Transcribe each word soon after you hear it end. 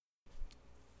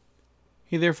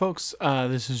Hey there, folks.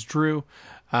 This is Drew.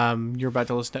 You're about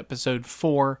to listen to episode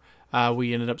 4.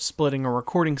 We ended up splitting a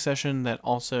recording session that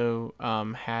also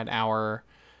had our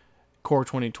Core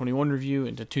 2021 review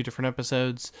into 2 different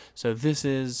episodes. So this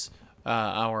is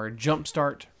our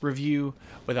Jumpstart review.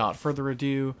 Without further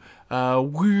ado,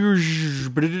 I'm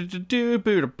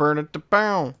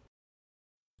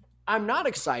not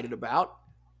excited about,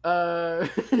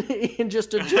 in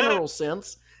just a general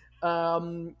sense,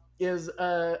 is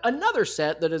another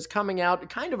set that is coming out,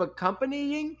 kind of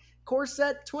accompanying Core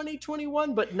Set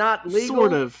 2021, but not legal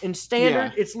Sort of. in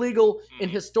standard. Yeah. It's legal in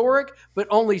historic, but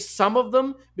only some of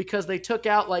them, because they took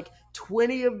out like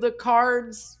 20 of the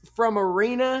cards from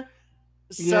Arena.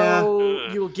 So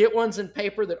you'll get ones in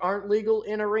paper that aren't legal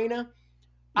in Arena.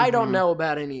 I don't know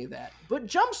about any of that. But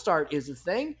Jumpstart is a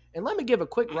thing, and let me give a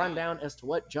quick rundown as to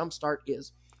what Jumpstart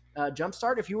is.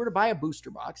 Jumpstart, if you were to buy a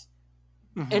booster box,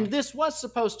 and this was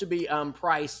supposed to be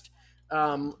priced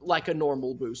like a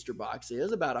normal booster box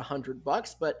is, about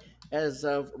 $100, but as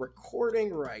of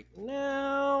recording right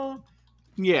now,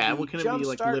 what can it be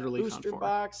like literally booster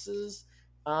boxes?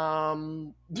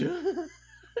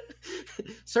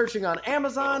 Searching on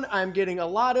Amazon, I'm getting a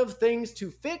lot of things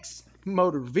to fix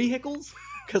motor vehicles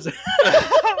because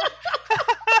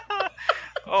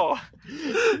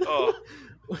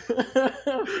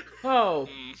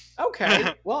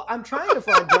okay. Well, I'm trying to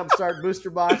find Jumpstart booster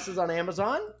boxes on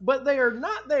Amazon, but they are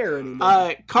not there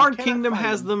anymore. Card Kingdom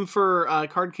has them for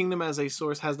Card Kingdom as a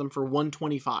source has them for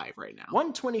 $125 right now.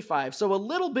 $125, so a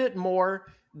little bit more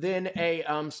than a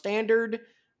standard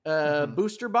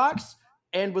booster box,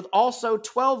 and with also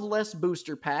 12 less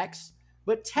booster packs.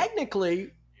 But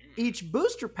technically, each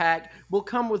booster pack will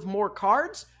come with more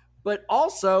cards. But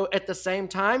also, at the same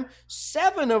time,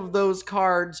 7 of those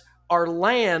cards are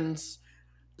lands.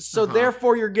 So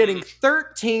therefore, you're getting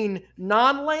 13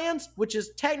 non-lands, which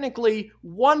is technically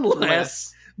 1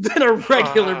 less than a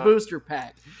regular booster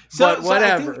pack. But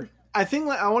whatever. I think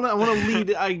I want to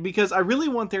lead because I really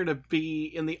want there to be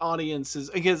in the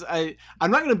audiences, because I'm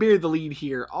not going to bury the lead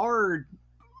here. Our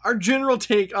general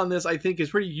take on this, I think, is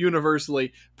pretty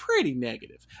universally pretty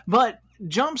negative. But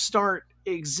Jumpstart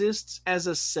exists as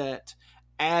a set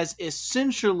as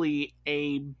essentially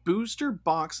a booster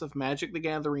box of Magic the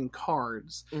Gathering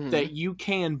cards that you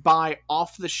can buy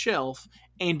off the shelf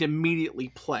and immediately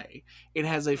play. It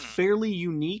has a fairly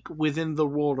unique within the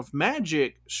world of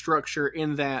Magic structure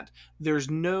in that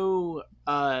there's no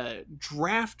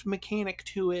draft mechanic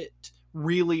to it,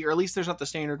 really, or at least there's not the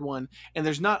standard one, and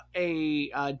there's not a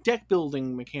deck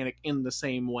building mechanic in the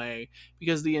same way,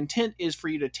 because the intent is for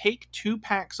you to take 2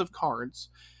 packs of cards,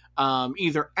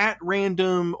 either at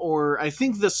random, or I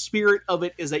think the spirit of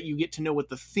it is that you get to know what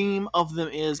the theme of them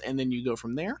is, and then you go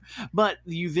from there. But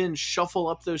you then shuffle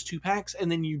up those 2 packs,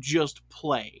 and then you just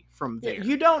play from there.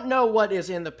 You don't know what is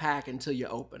in the pack until you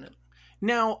open it.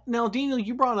 Now, Daniel,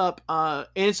 you brought up,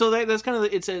 and so that's kind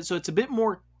of it's a bit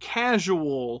more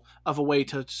casual of a way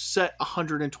to set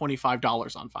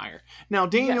 $125 on fire. Now,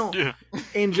 Daniel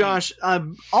and Josh,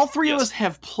 all 3 of us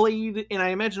have played, and I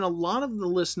imagine a lot of the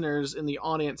listeners in the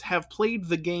audience have played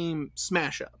the game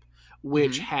Smash Up,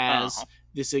 which has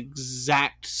this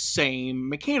exact same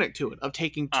mechanic to it of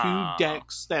taking 2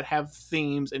 decks that have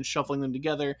themes and shuffling them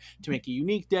together to make a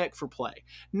unique deck for play.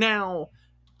 Now,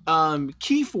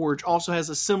 Keyforge also has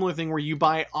a similar thing where you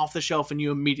buy it off the shelf and you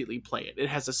immediately play it. It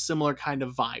has a similar kind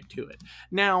of vibe to it.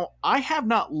 Now, I have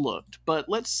not looked, but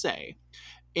let's say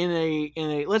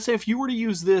let's say if you were to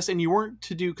use this and you weren't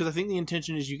to do, because I think the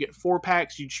intention is you get 4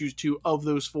 packs, you choose 2 of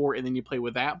those 4, and then you play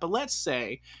with that. But let's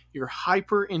say you're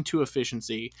hyper into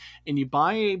efficiency and you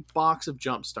buy a box of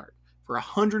Jumpstart for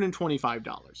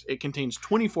 $125. It contains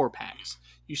 24 packs.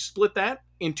 You split that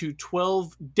into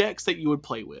 12 decks that you would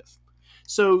play with.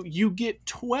 So you get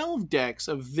 12 decks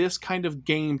of this kind of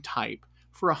game type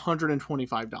for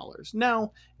 $125.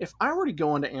 Now, if I were to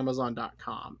go onto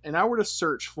Amazon.com and I were to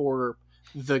search for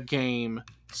the game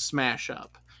Smash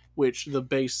Up, which the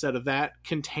base set of that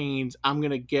contains, I'm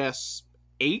going to guess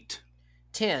 8?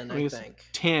 10, I think.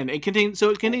 10. It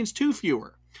contains 2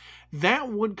 fewer. That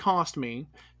would cost me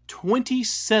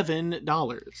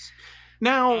 $27.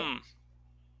 Now,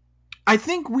 I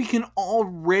think we can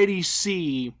already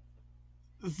see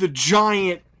the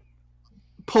giant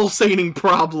pulsating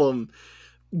problem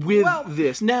with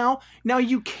this. Now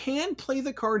you can play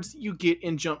the cards that you get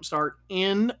in Jumpstart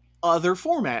in other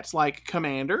formats, like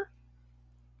Commander,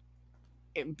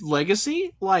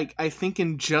 Legacy, like I think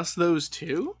in just those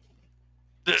 2.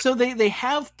 So they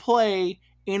have play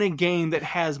in a game that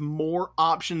has more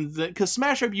options because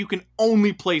Smash Up you can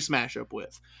only play Smash Up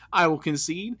with. I will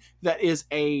concede that is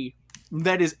a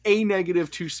that is a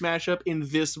negative to Smash Up in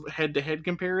this head-to-head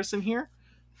comparison here.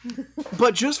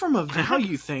 But just from a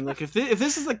value thing, like if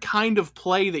this is the kind of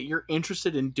play that you're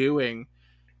interested in doing,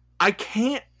 I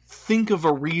can't think of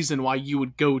a reason why you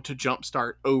would go to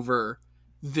Jumpstart over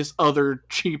this other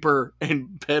cheaper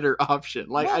and better option.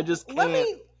 Like, well, I just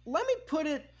can't.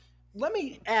 Let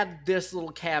me add this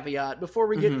little caveat before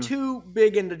we get too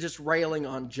big into just railing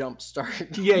on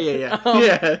Jumpstart.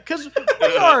 Yeah. Because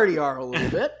we already are a little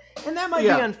bit, and that might be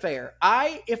unfair.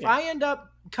 If I end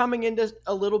up coming into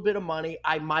a little bit of money,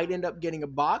 I might end up getting a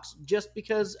box just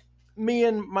because me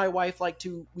and my wife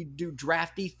we do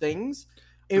drafty things,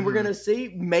 and we're gonna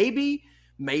see maybe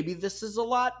this is a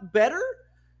lot better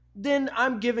than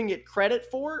I'm giving it credit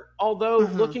for. Although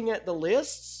looking at the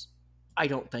lists, I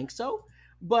don't think so.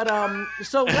 But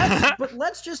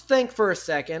let's just think for a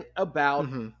second about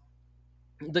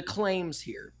the claims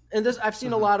here. And this, I've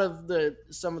seen a lot of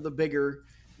some of the bigger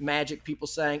Magic people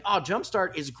saying, "Oh,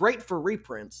 Jumpstart is great for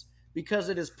reprints because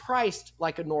it is priced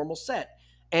like a normal set."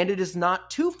 And it is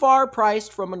not too far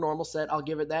priced from a normal set. I'll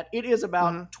give it that. It is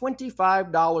about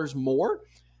 $25 more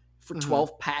for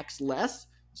 12 packs less.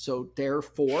 So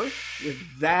therefore,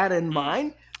 with that in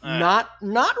mind, not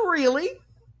really.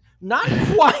 Not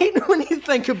quite when you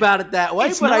think about it that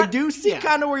way, but I do see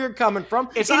kind of where you're coming from.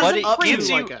 It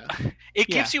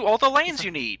gives you all the lands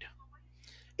you need.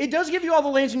 It does give you all the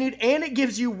lands you need, and it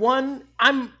gives you one.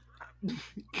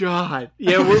 God,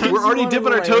 yeah, we're already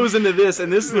dipping our toes into this,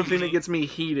 and this is the thing that gets me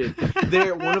heated.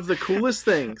 One of the coolest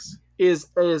things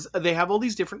is they have all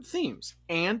these different themes,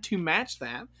 and to match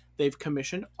that, they've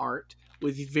commissioned art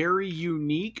with very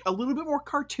unique, a little bit more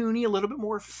cartoony, a little bit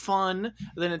more fun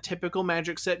than a typical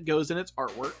Magic set goes in its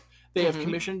artwork. They have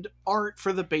commissioned art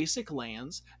for the basic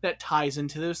lands that ties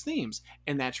into those themes,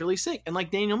 and that's really sick. And like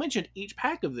Daniel mentioned, each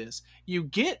pack of this, you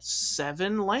get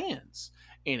 7 lands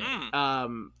in it.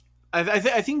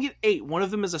 I think you get 8. One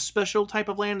of them is a special type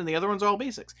of land, and the other ones are all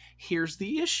basics. Here's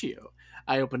the issue.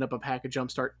 I opened up a pack of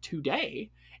Jumpstart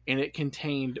today, and it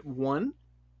contained one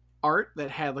art that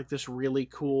had like this really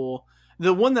cool...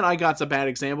 The one that I got's a bad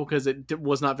example because it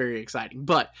was not very exciting.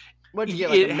 But what did you get?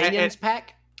 Like a Minions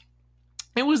pack?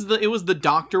 It was the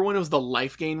Doctor one. It was the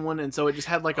Life Gain one, and so it just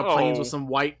had like a plains with some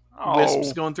white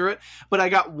wisps going through it. But I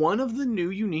got one of the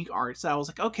new unique arts that I was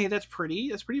like, okay, that's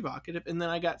pretty evocative. And then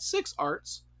I got 6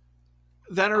 arts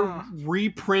that are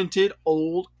reprinted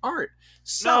old art.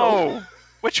 So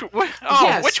which one?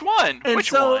 And which one?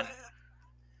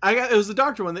 It was the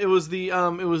Doctor one.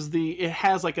 It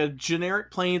has like a generic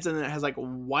plains and then it has like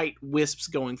white wisps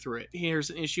going through it.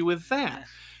 Here's an issue with that.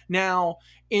 Now,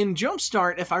 in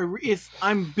Jumpstart, if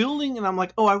I'm building and I'm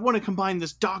like, oh, I want to combine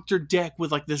this Doctor deck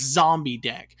with like this zombie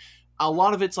deck, a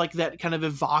lot of it's like that kind of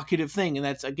evocative thing, and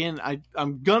that's, again,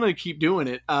 I'm gonna keep doing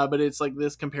it, but it's like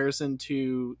this comparison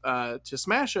to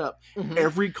Smash Up.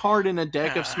 Every card in a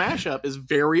deck of Smash Up is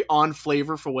very on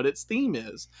flavor for what its theme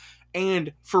is.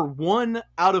 And for 1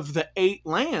 out of the 8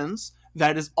 lands,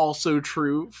 that is also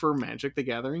true for Magic the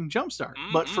Gathering Jumpstart.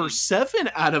 But for 7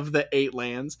 out of the 8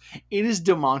 lands, it is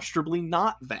demonstrably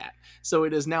not that. So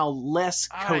it is now less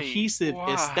cohesive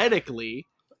aesthetically.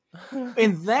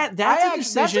 And that's a decision.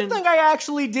 That's the thing I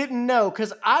actually didn't know,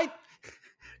 because I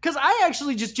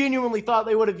actually just genuinely thought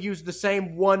they would have used the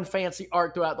same one fancy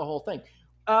art throughout the whole thing.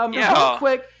 Real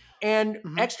quick, and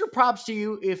extra props to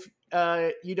you if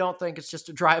you don't think it's just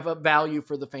to drive up value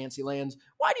for the fancy lands.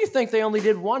 Why do you think they only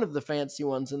did one of the fancy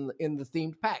ones in the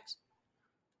themed packs?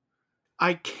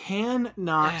 I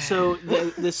cannot. So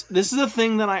this is a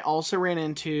thing that I also ran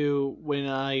into when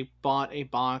I bought a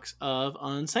box of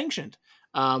Unsanctioned,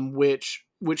 which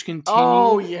continued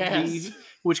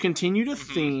a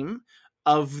theme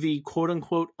of the quote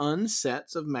unquote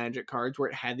unsets of Magic cards, where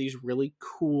it had these really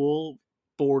cool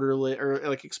borderless or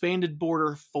like expanded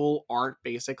border full art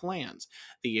basic lands.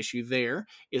 The issue there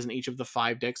is in each of the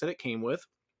 5 decks that it came with,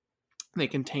 they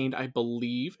contained, I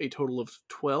believe, a total of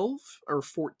 12 or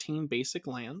 14 basic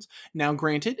lands. Now,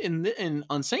 granted, in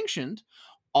Unsanctioned,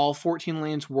 all 14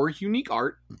 lands were unique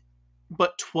art,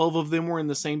 but 12 of them were in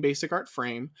the same basic art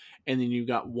frame, and then you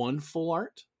got 1 full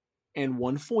art and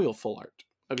 1 foil full art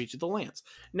of each of the lands.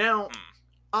 Now,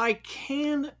 I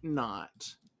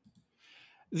cannot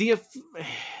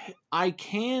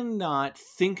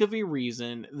think of a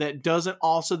reason that doesn't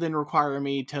also then require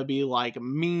me to be like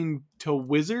mean to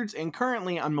Wizards, and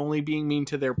currently I'm only being mean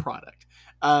to their product.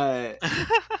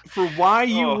 For why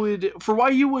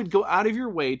you would go out of your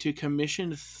way to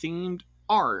commission themed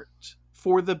art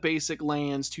for the basic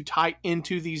lands to tie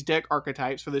into these deck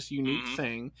archetypes for this unique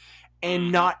thing,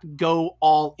 and not go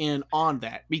all in on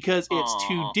that, because it's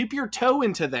to dip your toe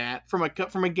into that from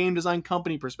a game design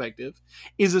company perspective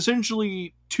is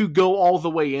essentially to go all the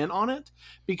way in on it,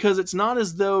 because it's not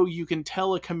as though you can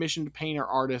tell a commissioned painter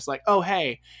artist like, oh,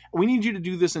 hey, we need you to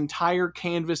do this entire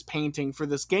canvas painting for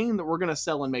this game that we're going to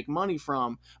sell and make money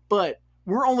from, but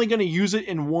we're only going to use it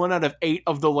in 1 out of 8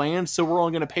 of the land, so we're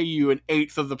only going to pay you an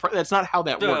eighth of the price. That's not how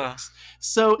that works.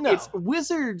 So it's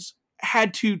Wizards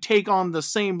had to take on the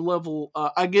same level.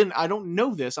 Again, I don't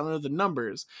know this. I don't know the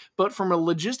numbers. But from a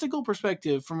logistical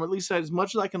perspective, from at least as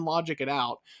much as I can logic it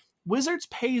out, Wizards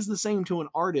pays the same to an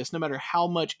artist no matter how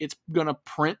much it's going to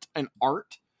print an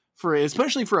art,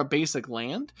 especially for a basic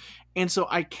land. And so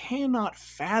I cannot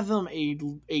fathom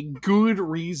a good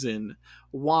reason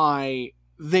why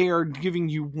they are giving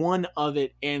you 1 of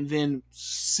it and then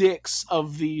 6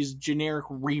 of these generic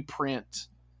reprint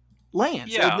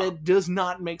lands. That does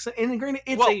not make sense. And granted,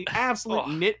 it's a absolute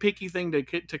nitpicky thing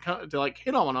to like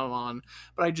hit on,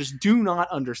 but I just do not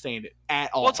understand it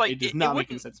at all. It does not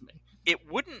make sense to me.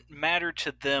 It wouldn't matter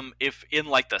to them if in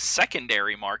like the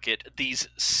secondary market these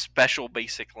special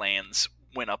basic lands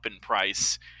went up in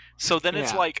price. So then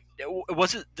it's like,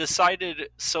 was it decided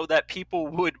so that people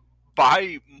would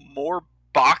buy more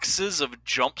boxes of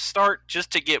Jumpstart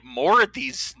just to get more of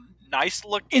these nice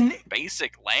looking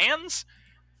basic lands?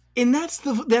 And that's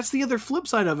the other flip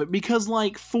side of it, because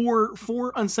like for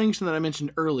Unsanctioned that I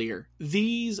mentioned earlier,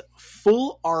 these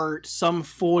full art, some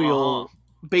foil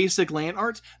basic land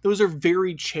arts, those are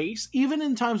very chase. Even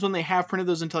in times when they have printed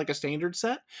those into like a standard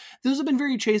set, those have been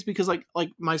very chase, because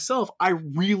like myself, I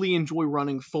really enjoy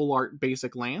running full art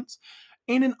basic lands.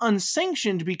 And in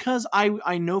Unsanctioned, because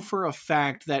I know for a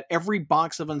fact that every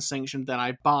box of Unsanctioned that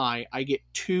I buy, I get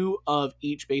 2 of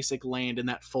each basic land in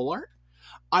that full art.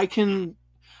 I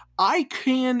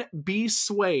can be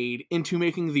swayed into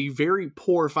making the very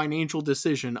poor financial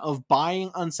decision of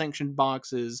buying Unsanctioned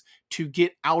boxes to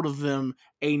get out of them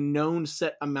a known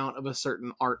set amount of a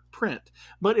certain art print.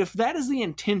 But if that is the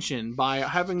intention, by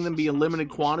having them be a limited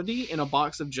quantity in a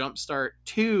box of Jumpstart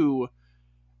to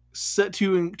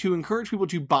encourage people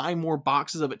to buy more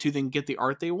boxes of it to then get the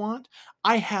art they want,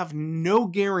 I have no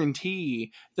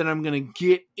guarantee that I'm going to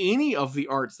get any of the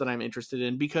arts that I'm interested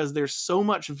in, because there's so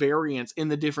much variance in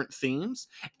the different themes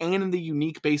and in the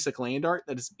unique basic land art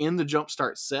that is in the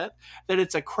Jumpstart set that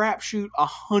it's a crapshoot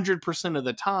 100% of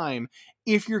the time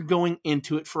if you're going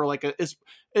into it for like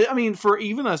for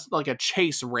even a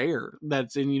chase rare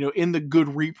that's in the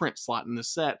good reprint slot in the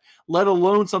set, let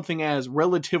alone something as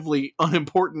relatively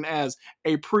unimportant as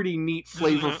a pretty neat,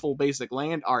 flavorful basic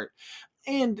land art.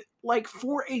 And like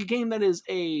for a game that is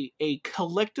a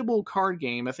collectible card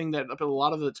game, I think that a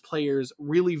lot of its players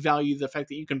really value the fact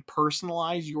that you can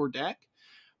personalize your deck.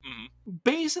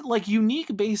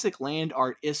 Unique basic land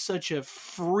art is such a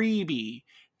freebie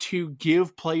to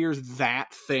give players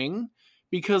that thing,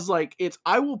 because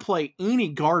I will play any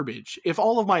garbage if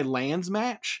all of my lands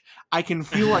match. I can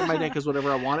feel like my deck is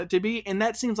whatever I want it to be, and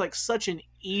that seems like such an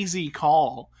easy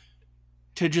call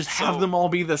to just have them all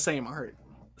be the same art.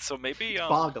 So maybe it's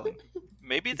boggling.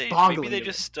 Maybe they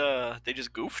just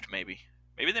goofed. Maybe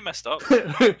they messed up.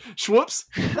 Schwoops.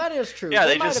 That is true. Yeah,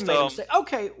 they might have made a mistake.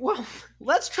 Okay, well,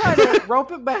 let's try to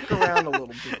rope it back around a little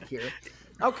bit here.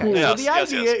 Okay, so the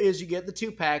idea is you get the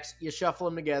 2 packs, you shuffle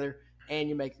them together, and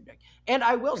you make the deck. And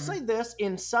I will say this,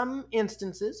 in some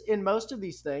instances, in most of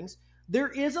these things, there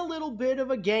is a little bit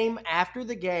of a game after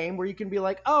the game where you can be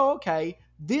like, oh, okay,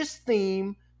 this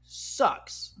theme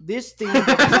sucks. This theme has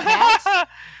cats.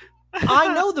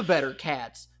 I know the better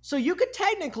cats. So you could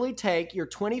technically take your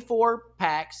 24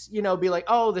 packs, be like,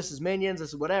 oh, this is Minions, this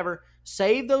is whatever,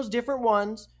 save those different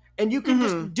ones, and you can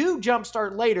just do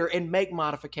Jumpstart later and make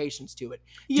modifications to it.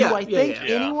 Do I think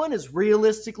anyone is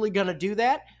realistically going to do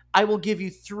that? I will give you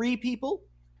 3 people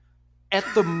at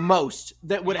the most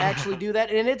that would actually do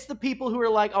that. And it's the people who are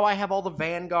like, oh, I have all the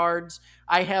Vanguards.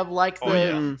 I have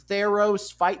the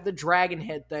Theros fight the dragon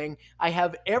head thing. I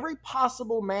have every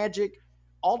possible Magic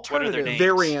alternative.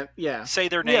 Variant, Say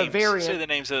their names. Variant. Say the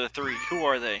names of the 3. Who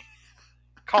are they?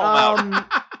 Call them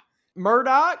out.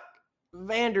 Murdoch,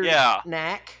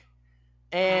 Vandernack,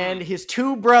 and his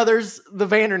 2 brothers, the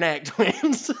Vandernack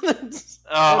twins. That's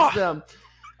them.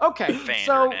 Okay,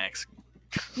 so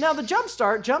now the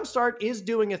Jumpstart is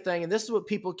doing a thing, and this is what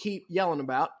people keep yelling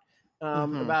about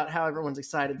how everyone's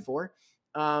excited for.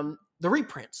 The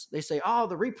reprints. They say, oh,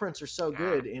 the reprints are so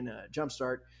good in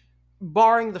Jumpstart,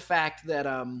 barring the fact that,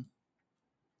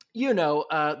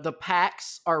 the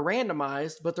packs are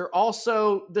randomized, but they're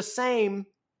also the same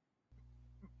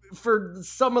for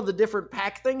some of the different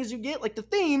pack things you get. Like the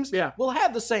themes will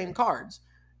have the same cards.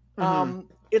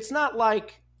 it's not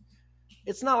like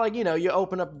you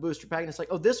open up a booster pack and it's like,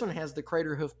 oh, this one has the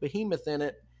Craterhoof Behemoth in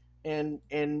it, and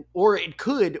or it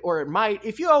could or it might.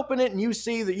 If you open it and you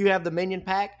see that you have the minion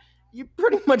pack, you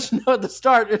pretty much know at the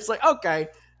start it's like, okay,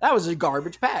 that was a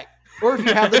garbage pack. Or if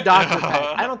you have the Doctor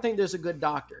pack, I don't think there's a good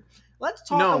Doctor. Let's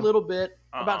talk a little bit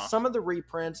about some of the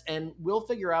reprints, and we'll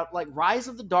figure out, like, Rise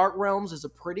of the Dark Realms is a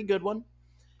pretty good one.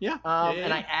 Yeah.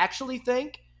 And I actually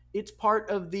think it's part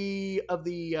of the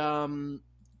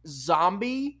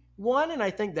zombie one, and I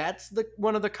think that's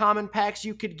one of the common packs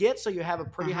you could get, so you have a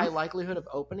pretty high likelihood of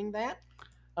opening that.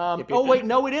 Wait,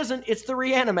 no, it isn't. It's the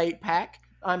Reanimate pack.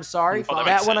 I'm sorry.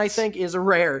 That one I think is a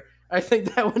rare. I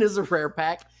think that one is a rare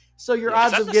pack. So your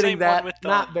odds of getting that,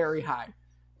 not very high.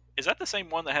 Is that the same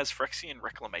one that has Phyrexian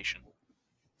Reclamation?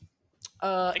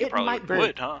 I think it probably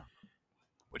would, huh?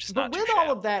 Which is not too shabby.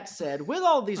 All of that said, with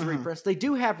all of these reprints, they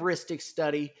do have Rhystic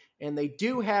Study, and they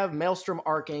do have Maelstrom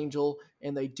Archangel,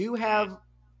 and they do have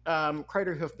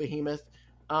Craterhoof Behemoth.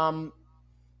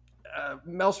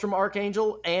 Maelstrom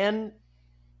Archangel and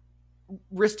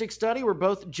Rhystic Study were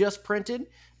both just printed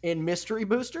in Mystery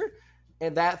Booster,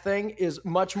 and that thing is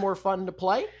much more fun to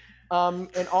play.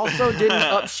 And also didn't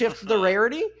upshift the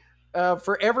rarity.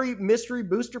 For every Mystery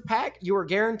Booster pack, you are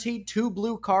guaranteed 2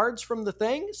 blue cards from the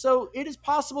thing. So it is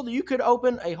possible that you could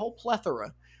open a whole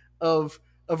plethora of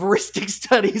Rhystic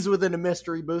Studies within a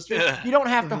Mystery Booster. You don't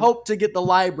have to hope to get the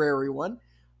library one.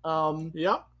 So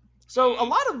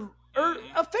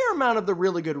a fair amount of the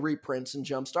really good reprints in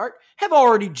Jumpstart have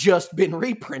already just been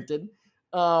reprinted.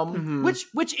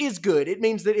 Which is good. It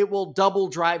means that it will double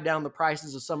drive down the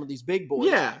prices of some of these big boys.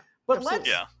 Yeah. But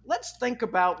let's think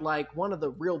about, like, one of the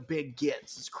real big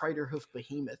gets is Craterhoof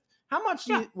Behemoth. How much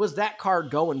was that card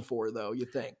going for, though, you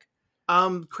think?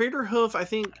 Craterhoof, I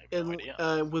think,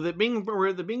 with it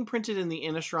being printed in the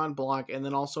Innistrad block, and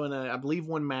then also in I believe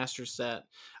one master set,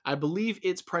 I believe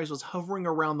its price was hovering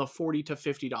around the $40 to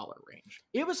 $50 range.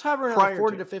 It was hovering around the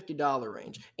 $40 to $50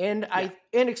 range, and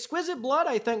and Exquisite Blood,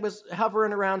 I think, was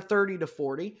hovering around $30 to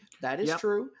 $40. That is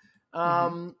true.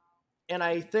 And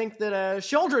I think that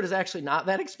Sheoldred is actually not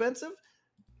that expensive.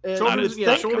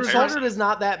 Sheoldred is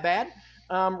not that bad.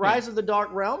 Rise of the Dark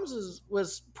Realms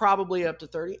was probably up to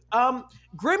 $30.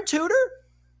 Grim Tutor?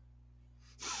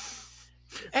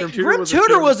 Grim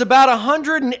Tutor was about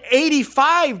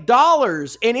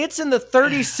 $185, and it's in the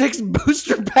 36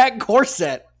 booster pack core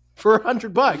set for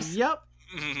 $100. Yep.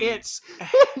 It's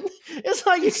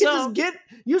like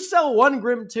you sell one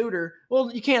Grim Tutor. Well,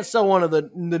 you can't sell one of the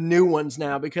new ones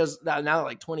now because now they're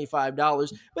like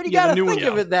 $25. But you got to think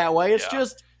of it that way. It's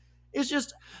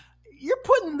just you're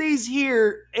putting these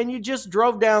here, and you just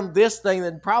drove down this thing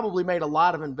that probably made a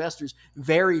lot of investors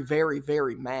very, very,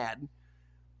 very mad.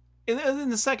 In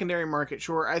the secondary market,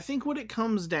 sure. I think what it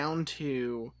comes down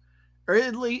to, or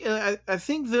at least, I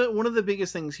think that one of the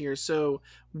biggest things here, so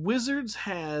Wizards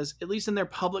has, at least in their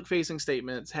public-facing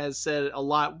statements, has said a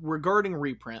lot regarding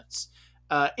reprints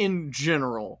in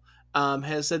general.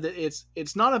 Has said that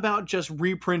it's not about just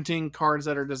reprinting cards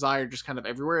that are desired just kind of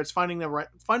everywhere. It's finding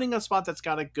a spot that's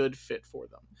got a good fit for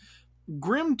them.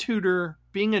 Grim Tutor,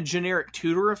 being a generic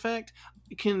tutor effect,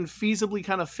 can feasibly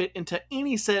kind of fit into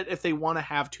any set if they want to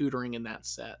have tutoring in that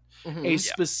set. A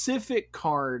specific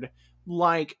card,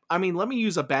 like, I mean, let me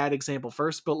use a bad example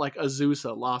first, but like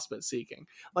Azusa, Lost But Seeking.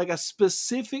 Like a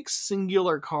specific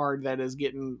singular card that is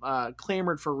getting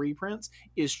clamored for reprints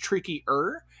is Tricky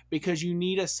because you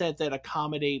need a set that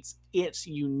accommodates its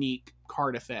unique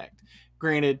card effect.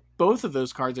 Granted, both of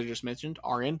those cards I just mentioned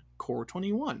are in Core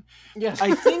 21. Yes.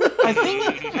 I think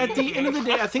at the end of the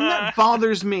day, I think that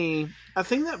bothers me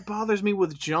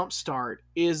with Jumpstart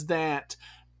is that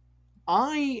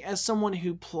I, as someone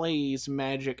who plays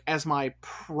Magic as my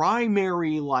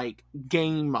primary, like,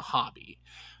 game hobby,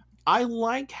 I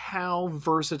like how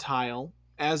versatile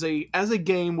as a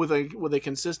game with a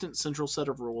consistent central set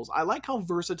of rules. I like how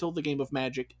versatile the game of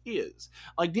Magic is.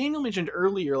 Like Daniel mentioned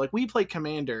earlier, like we play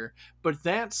Commander, but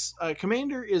that's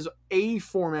Commander is a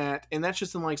format, and that's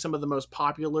just in like some of the most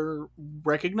popular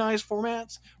recognized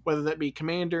formats, whether that be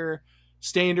Commander,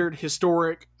 Standard,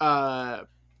 Historic,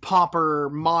 Pauper,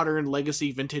 Modern,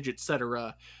 Legacy, Vintage,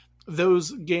 etc.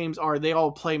 Those games they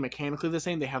all play mechanically the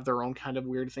same. They have their own kind of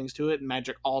weird things to it. And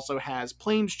Magic also has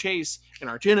Plains Chase and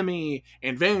Archenemy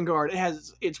and Vanguard.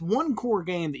 It's one core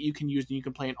game that you can use and you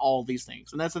can play in all these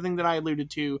things. And that's the thing that I alluded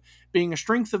to being a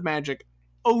strength of Magic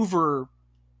over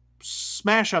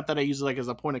Smash Up that I use like as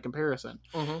a point of comparison.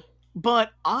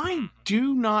 But I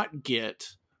do not get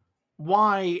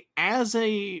why, as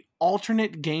a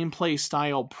alternate gameplay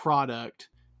style product,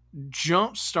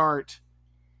 Jumpstart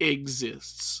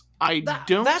exists.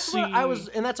 That's what I was,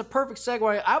 and that's a perfect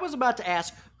segue. I was about to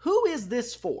ask, who is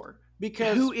this for?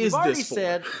 Because we've already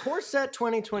said core set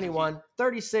 2021,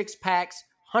 36 packs,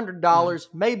 $100,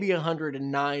 maybe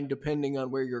 $109, depending on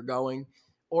where you're going.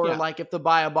 Or like if the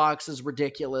buy a box is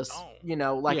ridiculous,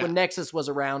 when Nexus was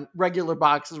around, regular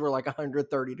boxes were like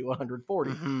 130 to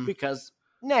 140 because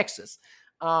Nexus.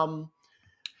 Who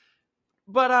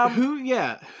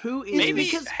is maybe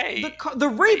because the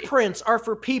reprints are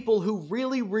for people who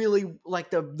really, really like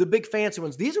the big fancy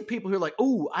ones. These are people who are like,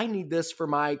 oh, I need this for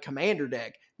my commander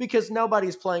deck because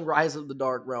nobody's playing Rise of the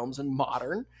Dark Realms in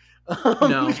Modern.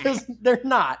 No, because they're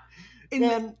not.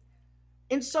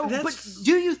 And so, but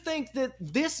do you think that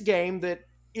this game that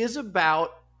is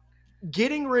about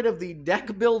getting rid of the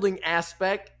deck building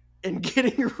aspect and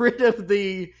getting rid of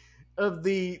the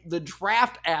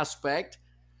draft aspect,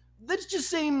 that just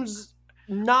seems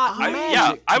not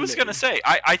magic? I was going to say,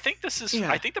 I think this is,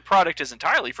 I think the product is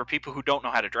entirely for people who don't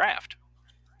know how to draft.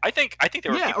 I think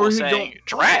there are people saying,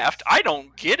 draft? I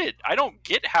don't get it. I don't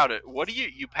get how to, what do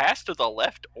you pass to the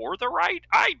left or the right?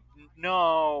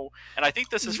 No. And I think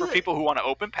this is for people who want to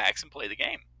open packs and play the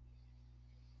game.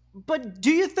 But do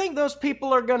you think those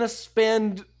people are going to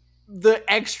spend the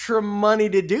extra money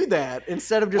to do that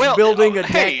instead of just building a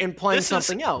deck and playing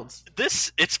something else?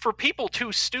 It's for people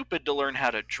too stupid to learn how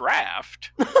to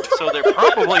draft. So they're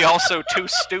probably also too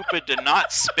stupid to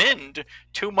not spend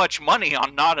too much money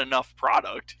on not enough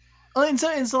product. And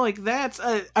so like that's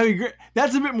I agree.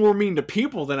 That's a bit more mean to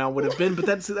people than I would have been, but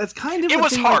that's kind of it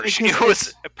was harsh. It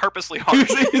was purposely harsh.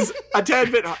 It's a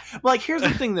tad bit harsh. Like here's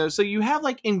the thing though. So you have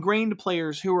like ingrained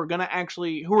players who are going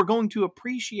to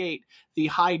appreciate the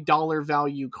high dollar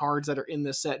value cards that are in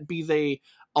this set. Be they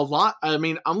a lot. I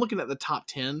mean, I'm looking at the top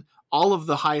 10. All of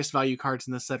the highest value cards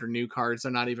in this set are new cards.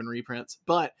 They're not even reprints.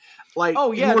 But like,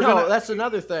 that's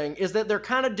another thing is that they're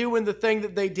kind of doing the thing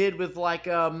that they did with like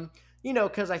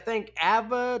because I think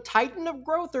Ava Titan of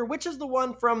Growth, or which is the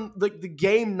one from the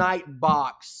game night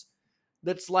box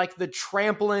that's like the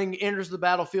trampling, enters the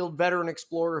battlefield, veteran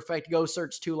explorer effect, go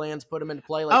search 2 lands, put them into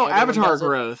play. Like Avatar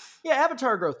Growth. Yeah,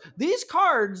 Avatar Growth. These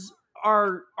cards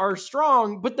are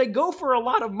strong, but they go for a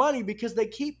lot of money because they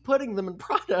keep putting them in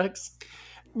products.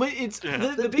 But it's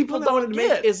the people that wanted to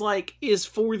make is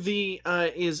for the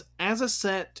is as a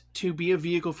set to be a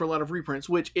vehicle for a lot of reprints,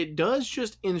 which it does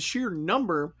just in sheer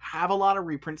number have a lot of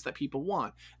reprints that people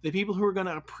want. The people who are going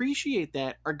to appreciate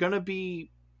that are going to be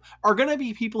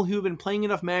people who've been playing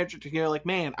enough Magic to go like,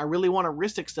 man, I really want a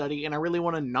Rhystic Study and I really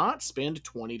want to not spend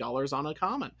 $20 on a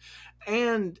common,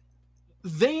 and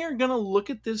they are going to look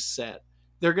at this set.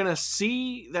 They're going to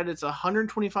see that it's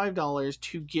 $125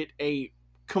 to get a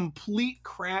complete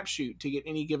crapshoot to get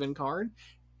any given card,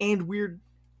 and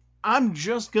I'm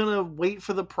just gonna wait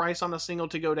for the price on a single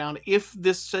to go down. If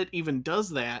this set even does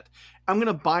that, I'm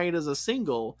gonna buy it as a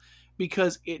single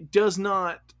because it does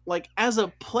not, like, as a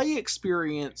play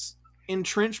experience,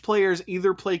 entrenched players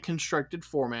either play constructed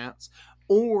formats,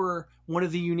 or one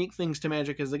of the unique things to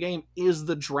Magic as a game is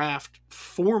the draft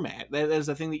format. That is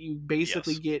the thing that you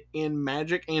basically get in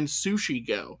Magic and Sushi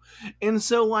Go. And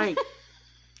so like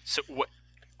so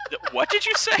what did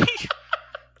you say?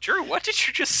 Drew, what did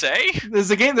you just say? There's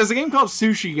a game called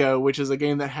Sushi Go, which is a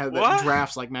game that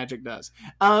drafts like Magic does.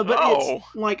 It's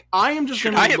like, I am just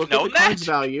going to look at the card's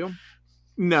value.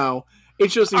 No,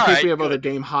 it's just in case we have other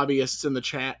game hobbyists in the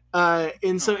chat.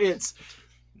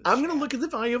 I'm going to look at the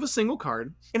value of a single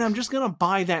card, and I'm just going to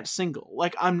buy that single.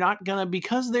 Like, I'm not going to,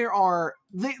 because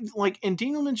and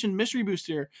Daniel mentioned Mystery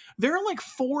Booster, there are like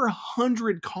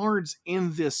 400 cards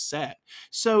in this set.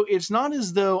 So it's not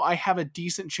as though I have a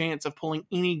decent chance of pulling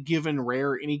any given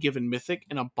rare, any given mythic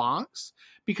in a box,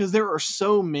 because there are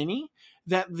so many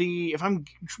that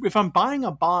if I'm buying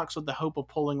a box with the hope of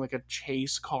pulling like a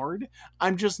chase card,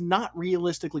 I'm just not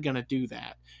realistically going to do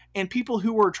that. And people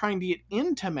who are trying to get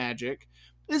into Magic,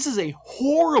 this is a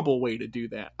horrible way to do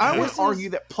that. I would argue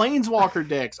that Planeswalker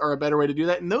decks are a better way to do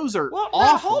that, and those are awful.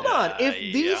 Now, hold on. If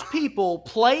these people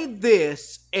play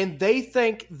this and they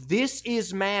think this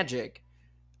is Magic,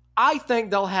 I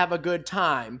think they'll have a good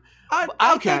time.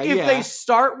 I think if they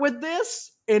start with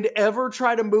this and ever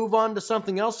try to move on to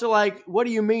something else, they're like, what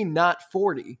do you mean not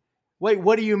 40? Wait,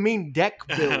 what do you mean deck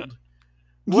build?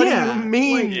 What do you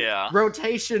mean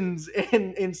rotations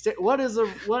and instead? What is a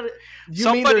what? You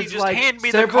Somebody mean there's just like hand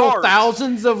me several the cards.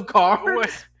 Thousands of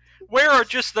cards? Where are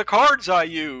just the cards I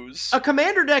use? A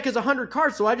commander deck is 100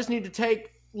 cards, so I just need to take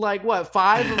like what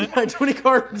 5 of my 20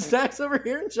 card stacks over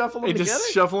here and shuffle them together.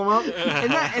 Just shuffle them up,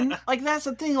 and like that's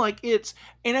the thing. Like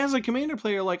and as a commander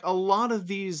player, like a lot of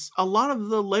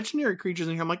the legendary creatures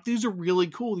in here, I'm like, these are really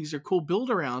cool. These are cool build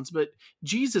arounds, but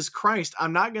Jesus Christ,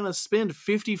 I'm not gonna spend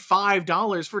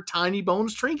 $55 for Tiny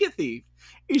Bones Trinket Thief.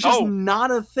 It's just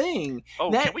not a thing.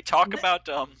 Can we talk about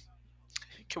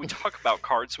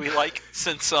cards we like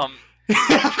since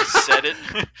just said it?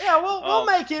 Yeah, we'll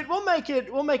make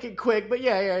it quick. But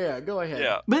yeah. Go ahead.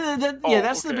 Yeah, but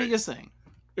that's the biggest thing.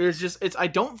 It's I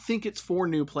don't think it's for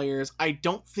new players. I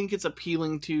don't think it's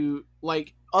appealing to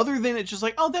like other than it's just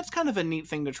like, oh, that's kind of a neat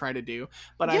thing to try to do.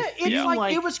 But I feel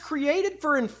like it was created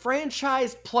for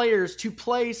enfranchised players to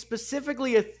play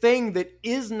specifically a thing that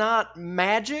is not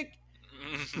Magic.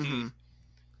 Mm-hmm.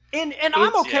 And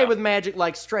I'm okay with Magic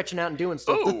like stretching out and doing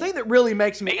stuff. The thing that really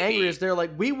makes me angry is they're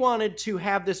like, we wanted to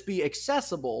have this be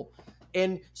accessible,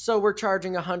 and so we're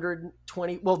charging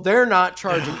 $120. Well, they're not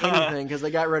charging anything because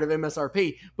they got rid of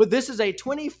MSRP. But this is a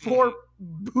 24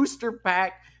 booster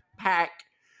pack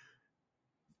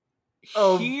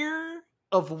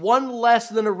of one less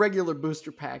than a regular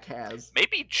booster pack has.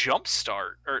 Maybe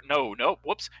Jumpstart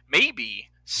maybe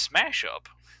Smash Up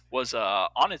was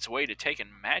on its way to taking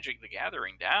Magic the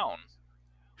Gathering down.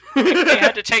 Maybe they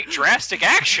had to take drastic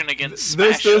action against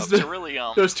Smash Up to really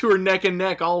those two are neck and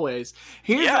neck always.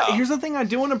 Here's the thing I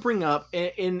do want to bring up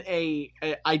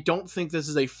I don't think this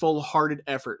is a full-hearted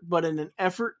effort, but in an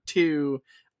effort to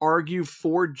argue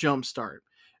for Jumpstart.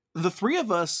 The three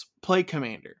of us play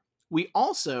Commander. We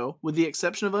also, with the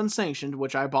exception of Unsanctioned,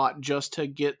 which I bought just to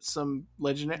get some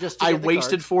legendary, I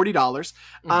wasted $40.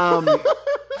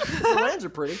 The lands are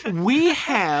pretty. We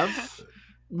have,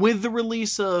 with the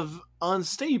release of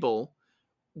Unstable,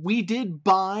 we did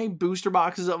buy booster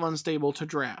boxes of Unstable to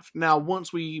draft. Now,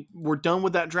 once we were done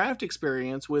with that draft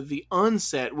experience with the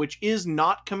Unset, which is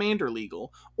not Commander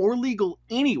legal or legal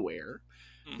anywhere,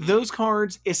 those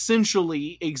cards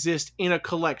essentially exist in a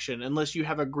collection unless you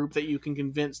have a group that you can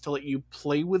convince to let you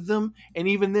play with them. And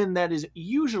even then, that is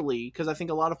usually, because I think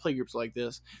a lot of play groups like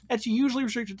this, that's usually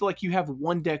restricted to like you have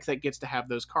one deck that gets to have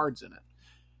those cards in it.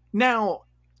 Now,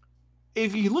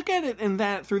 if you look at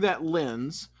it through that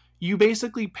lens, you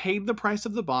basically paid the price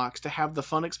of the box to have the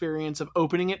fun experience of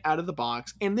opening it out of the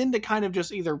box, and then to kind of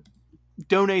just either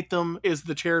donate them is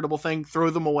the charitable thing, throw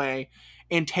them away,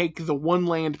 and take the one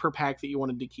land per pack that you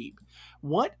wanted to keep.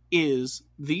 What is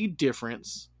the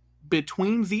difference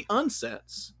between the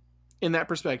Unsets in that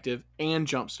perspective and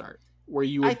Jumpstart, where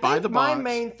you would buy the box, my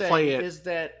main thing play it, is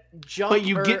that but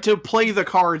you get to play the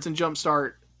cards in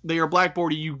Jumpstart. They are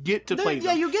blackboarded. You get to play them.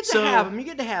 Yeah, you get to have them. You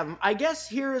get to have them. I guess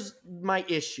here's my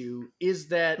issue: is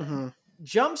that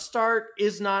Jumpstart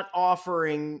is not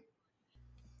offering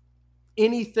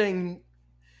anything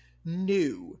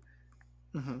new.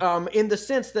 In the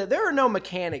sense that there are no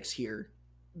mechanics here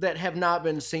that have not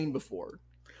been seen before.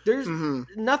 There's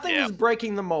nothing is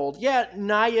breaking the mold. Yeah,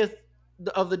 Naya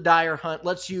of the Dire Hunt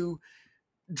lets you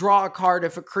draw a card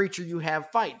if a creature you have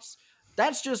fights.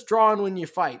 That's just drawing when you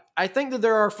fight. I think that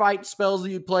there are fight spells that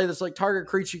you play that's like target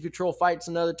creature you control fights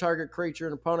another target creature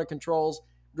an opponent controls,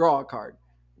 draw a card.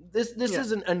 This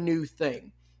isn't a new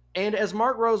thing. And as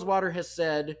Mark Rosewater has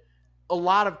said a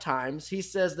lot of times, he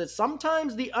says that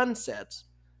sometimes the Unsets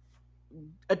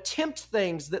attempt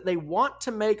things that they want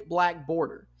to make Black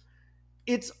Border.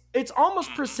 It's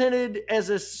almost presented as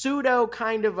a pseudo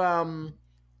kind of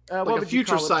like a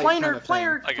future sight planar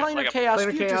chaos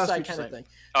future sight kind of thing.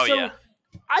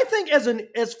 I think as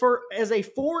a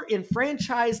for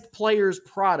enfranchised players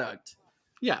product,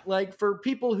 like for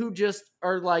people who just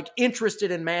are like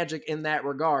interested in Magic in that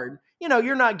regard,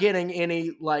 you're not getting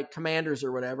any like commanders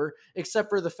or whatever, except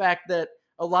for the fact that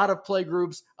a lot of play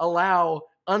groups allow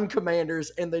uncommanders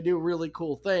and they do really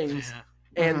cool things.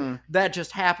 And that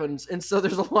just happens. And so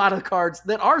there's a lot of cards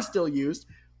that are still used,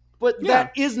 but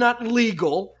that is not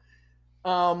legal.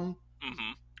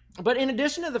 But in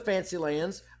addition to the fancy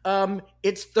lands,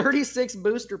 it's 36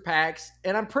 booster packs.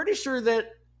 And I'm pretty sure that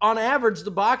on average,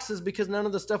 the boxes, because none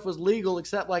of the stuff was legal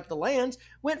except like the lands,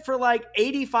 went for like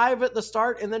 85 at the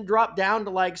start and then dropped down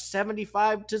to like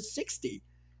 75 to 60.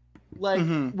 Like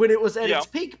when it was at its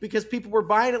peak, because people were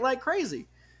buying it like crazy.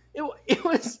 It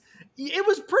was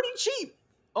pretty cheap,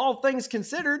 all things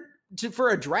considered, for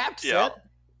a draft set.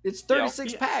 It's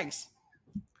 36 packs.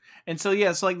 And so,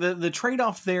 so like the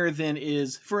trade-off there then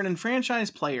is for an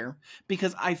enfranchised player,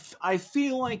 because I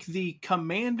feel like the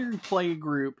Commander play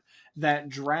group that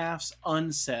drafts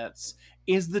Unsets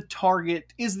is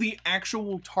the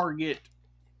actual target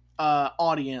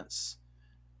audience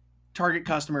target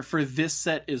customer for this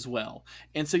set as well.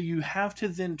 And so you have to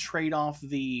then trade off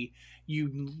you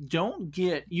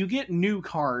get new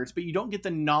cards, but you don't get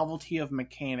the novelty of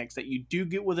mechanics that you do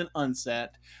get with an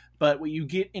unset. But what you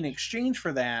get in exchange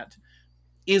for that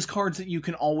is cards that you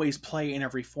can always play in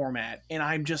every format. And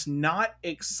I'm just not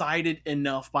excited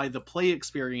enough by the play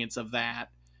experience of that.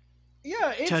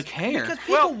 Yeah, to care. Because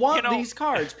people want these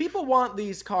cards. People want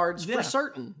these cards for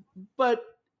certain. But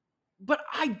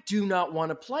I do not want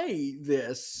to play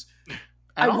this.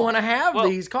 I want to have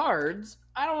these cards.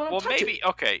 I don't want to touch it.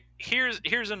 Okay,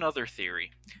 here's another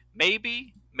theory.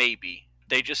 Maybe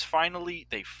they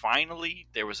finally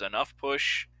there was enough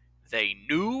push. They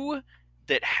knew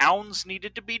that hounds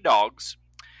needed to be dogs,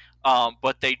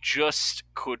 but they just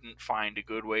couldn't find a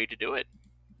good way to do it.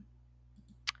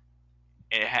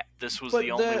 This was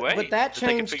the only way. But that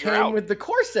change came with the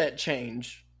core set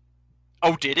change.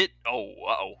 Oh, did it?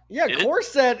 Oh. Yeah, core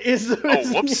set is...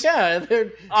 Oh, whoops. Yeah,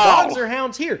 dogs or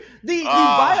hounds here. The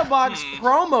Buy a Box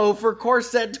promo for core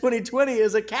set 2020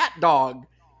 is a cat dog.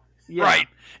 Yeah. Right.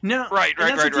 No, right.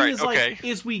 Okay.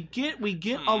 We get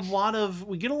a lot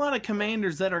of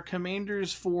commanders that are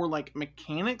commanders for like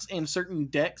mechanics and certain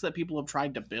decks that people have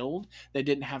tried to build that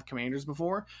didn't have commanders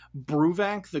before.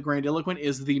 Bruvak, the Grandiloquent,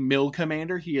 is the mill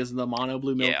commander. He is the mono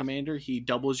blue mill commander. He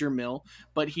doubles your mill,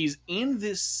 but he's in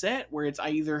this set where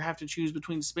I either have to choose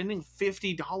between spending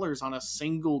 $50 on a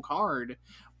single card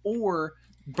or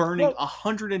burning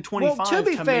 125 to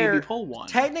be fair, maybe pull one.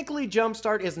 Technically,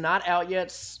 Jumpstart is not out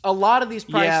yet. A lot of these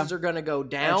prices are going to go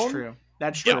down.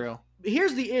 That's true.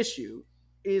 Here's the issue: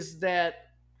 is that,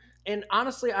 and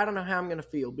honestly, I don't know how I'm going to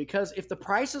feel, because if the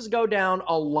prices go down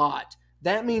a lot,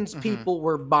 that means people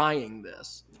were buying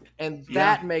this, and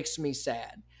that makes me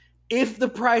sad. If the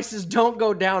prices don't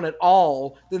go down at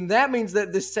all, then that means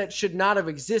that this set should not have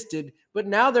existed, but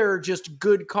now there are just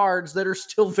good cards that are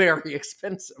still very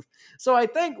expensive. So I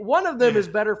think one of them is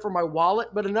better for my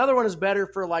wallet, but another one is better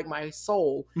for like my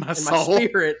soul, my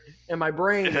spirit, and my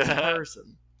brain as a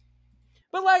person.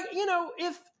 But like,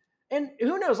 and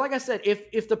who knows, like I said,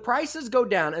 if the prices go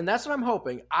down, and that's what I'm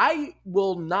hoping, I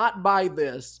will not buy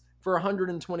this for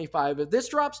 $125. If this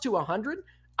drops to $100,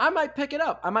 I might pick it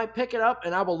up.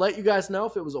 And I will let you guys know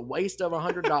if it was a waste of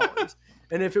 $100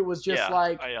 and if it was just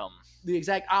the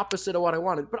exact opposite of what I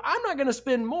wanted. But I'm not going to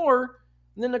spend more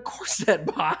than a core set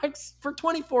box for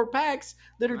 24 packs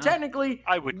that are technically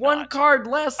one card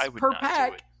less per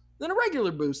pack than a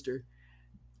regular booster.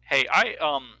 Hey,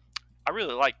 I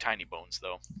really like Tiny Bones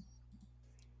though.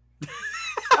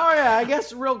 Oh yeah, I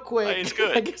guess real quick. It's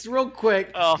good.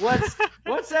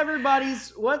 What's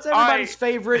everybody's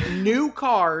favorite new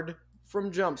card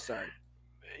from Jumpstart?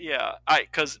 Yeah,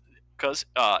 because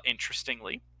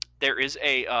interestingly, there is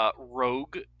a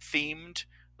rogue themed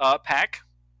pack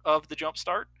of the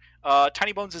Jumpstart.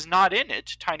 Tiny Bones is not in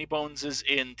it. Tiny Bones is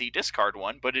in the discard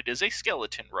one, but it is a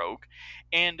skeleton rogue,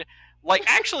 and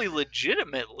actually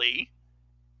legitimately,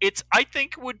 I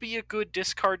think would be a good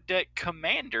discard deck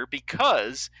commander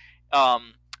because,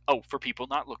 for people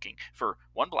not looking, for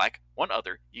 1 black, 1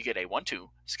 other, you get a 1/2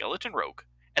 skeleton rogue.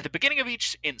 At the beginning of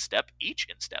each instep,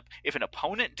 if an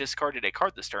opponent discarded a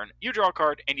card this turn, you draw a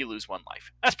card and you lose 1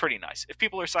 life. That's pretty nice. If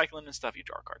people are cycling and stuff, you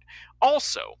draw a card.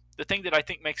 Also, the thing that I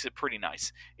think makes it pretty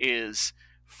nice is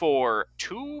for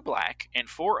 2 black and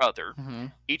 4 other,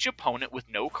 each opponent with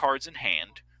no cards in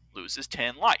hand loses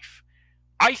 10 life.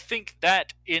 I think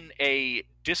that in a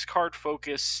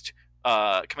discard-focused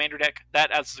commander deck, that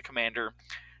as the commander,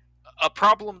 a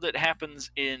problem that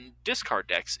happens in discard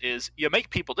decks is you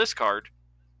make people discard,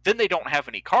 then they don't have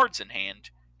any cards in hand,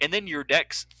 and then your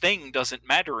deck's thing doesn't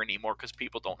matter anymore because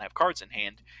people don't have cards in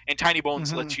hand. And Tiny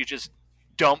Bones lets you just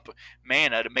dump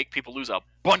mana to make people lose a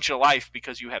bunch of life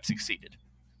because you have succeeded.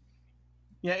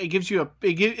 Yeah, it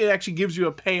actually gives you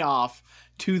a payoff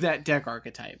to that deck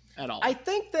archetype at all. I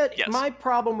think that my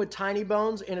problem with Tiny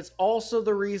Bones, and it's also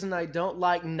the reason I don't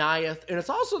like Naiath, and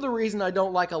it's also the reason I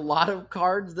don't like a lot of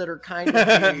cards that are kind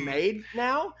of being made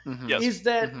now, is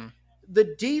that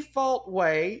the default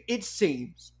way, it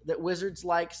seems, that Wizards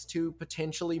likes to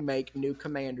potentially make new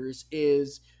commanders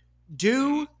is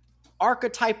do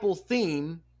archetypal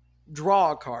theme,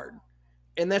 draw a card.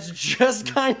 And that's just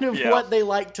kind of what they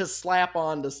like to slap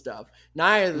onto stuff.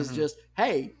 Naiath is just,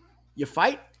 hey, you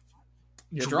fight,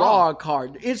 you draw a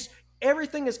card.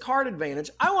 Everything is card advantage.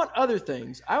 I want other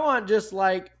things. I want just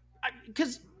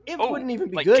because it wouldn't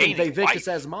even be good if they Vicus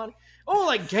Asmani. Oh,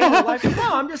 like gain life.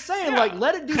 No, I'm just saying,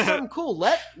 let it do something cool.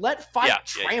 Let fight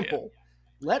trample.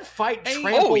 Let fight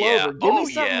trample over. Give me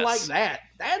something like that.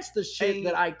 That's the shit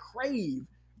that I crave.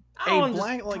 I don't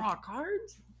want to draw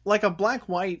cards. like a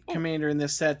black-white commander in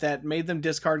this set that made them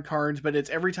discard cards, but it's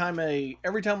every time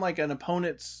like an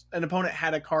opponent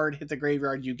had a card hit the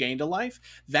graveyard, you gained a life.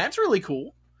 That's really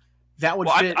cool. That would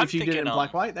fit if you did it in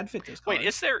black-white. That'd fit this card. Wait,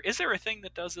 is there a thing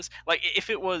that does this? Like,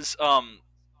 if it was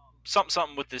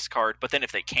something with this card, but then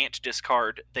if they can't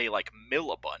discard, they like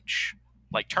mill a bunch.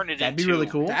 Like, turn it That'd into... be really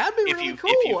cool. That'd be really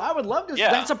cool. I would love to.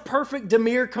 Yeah. That's a perfect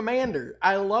Dimir commander.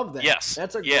 I love that. Yes.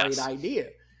 That's a great idea.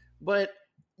 But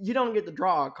you don't get to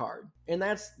draw a card. And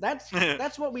that's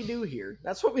what we do here.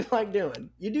 That's what we like doing.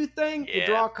 You do thing, you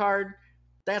draw a card.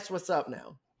 That's what's up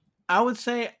now. I would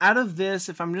say out of this,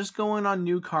 if I'm just going on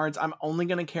new cards, I'm only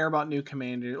going to care about new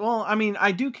commanders. Well, I mean,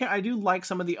 I do like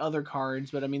some of the other cards,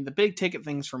 but I mean, the big ticket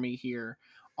things for me here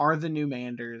are the new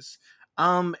Manders.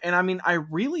 And I mean, I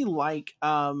really like,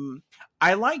 the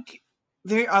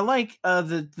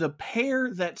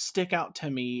pair that stick out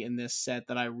to me in this set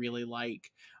that I really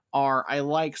like I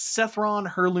like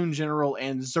Sethron, Herloon General,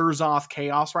 and Zerzoth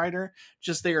Chaos Rider.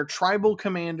 Just they are tribal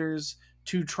commanders,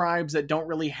 2 tribes that don't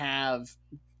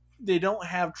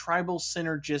have tribal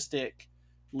synergistic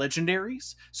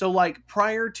legendaries. So like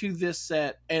prior to this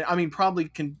set, and I mean probably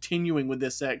continuing with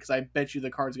this set, because I bet you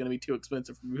the card's going to be too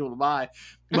expensive for people to buy,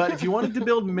 but if you wanted to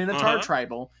build Minotaur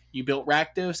tribal, you built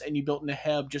Rakdos and you built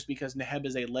Neheb, just because Neheb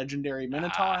is a legendary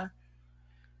Minotaur.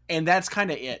 And that's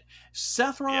kind of it.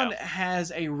 Sethron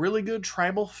has a really good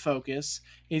tribal focus.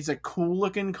 He's a cool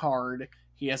looking card.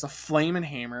 He has a flame and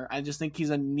hammer. I just think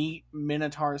he's a neat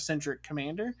Minotaur-centric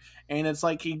commander. And it's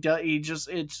like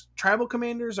it's tribal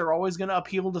commanders are always going to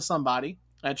appeal to somebody.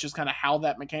 That's just kind of how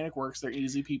that mechanic works. They're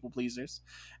easy people pleasers.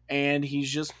 And he's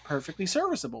just perfectly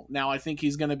serviceable. Now, I think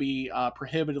he's going to be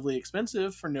prohibitively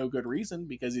expensive for no good reason,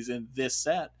 because he's in this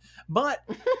set. But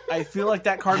I feel like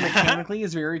that card mechanically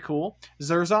is very cool.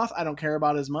 Zerzoth, I don't care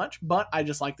about as much, but I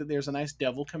just like that there's a nice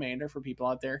devil commander for people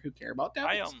out there who care about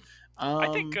devils.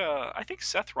 I think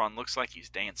Sethron looks like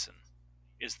he's dancing,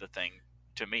 is the thing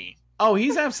to me. Oh,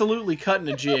 he's absolutely cutting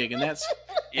a jig, and that's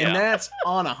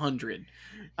on 100.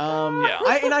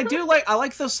 I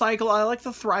like the cycle. I like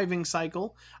the thriving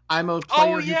cycle. I'm a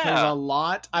player who plays a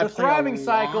lot. The thriving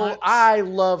cycle. I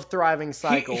love thriving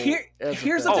cycle.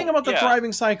 Here's the thing about the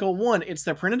thriving cycle. One, it's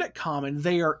the printed at common.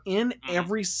 They are in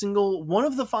every single one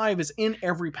of the 5 is in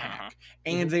every pack,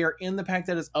 and they are in the pack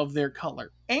that is of their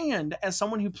color. And as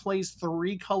someone who plays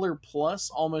 3 color plus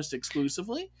almost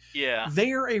exclusively,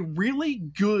 they are a really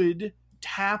good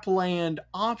tap land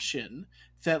option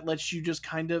that lets you just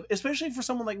kind of, especially for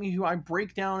someone like me who I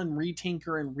break down and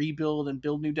retinker and rebuild and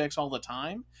build new decks all the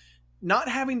time, not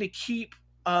having to keep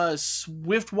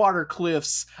Swiftwater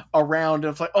Cliffs around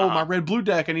of like, my red-blue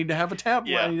deck, I need to have a tap,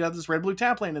 I need to have this red-blue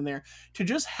tap land in there. To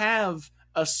just have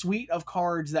a suite of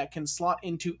cards that can slot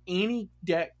into any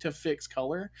deck to fix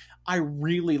color, I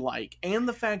really like. And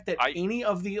the fact that any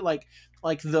of the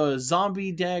like the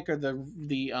zombie deck or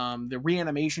the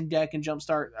reanimation deck and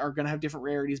Jumpstart are going to have different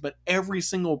rarities, but every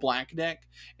single black deck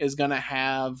is going to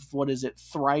have,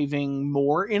 thriving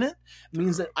more in it. It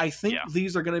means that I think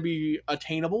these are going to be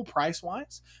attainable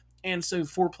price-wise. And so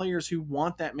for players who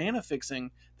want that mana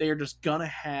fixing, they are just going to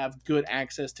have good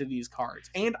access to these cards.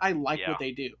 And I like what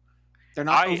they do. They're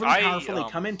not overly powerful. They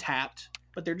come in tapped,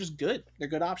 but they're just good. They're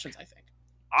good options, I think.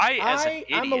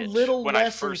 I'm a little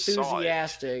less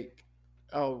enthusiastic.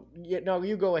 Oh, yeah, no,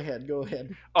 you go ahead. Go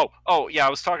ahead. Oh, yeah, I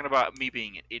was talking about me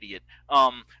being an idiot.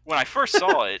 When I first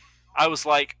saw it, I was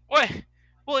like, what?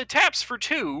 Well, it taps for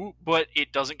 2, but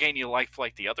it doesn't gain you life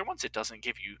like the other ones. It doesn't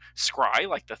give you scry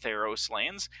like the Theros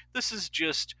lands. This is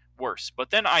just worse.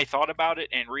 But then I thought about it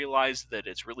and realized that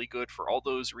it's really good for all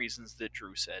those reasons that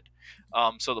Drew said.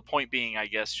 So the point being, I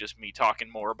guess, just me talking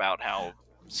more about how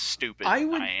stupid I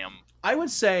am. I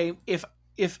would say if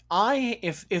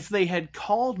they had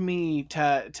called me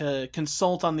to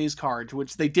consult on these cards,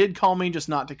 which they did call me, just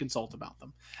not to consult about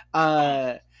them,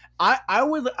 I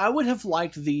would have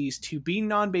liked these to be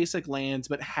non-basic lands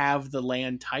but have the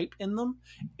land type in them,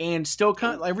 and still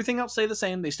everything else stay the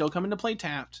same. They still come into play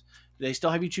tapped. They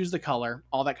still have you choose the color,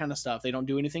 all that kind of stuff. They don't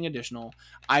do anything additional.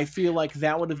 I feel like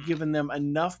that would have given them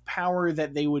enough power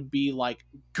that they would be like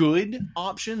good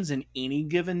options in any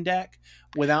given deck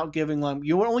without giving them.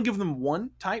 You would only give them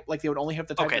one type, like they would only have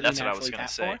the type. Okay, that's what I was going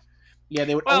to say. Yeah,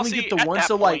 they would only get the one.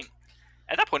 So like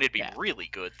at that point, it'd be really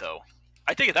good though.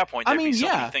 I think at that point, there'd be so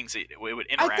many things it would interact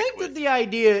with. I think that the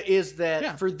idea is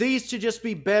that for these to just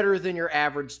be better than your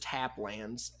average tap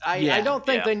lands. I don't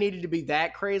think they needed to be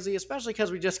that crazy, especially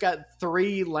because we just got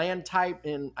 3 land type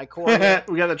in Ikoria.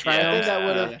 We got the Triumph. I think that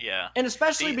would have, and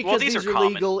especially because these are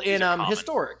legal in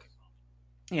Historic.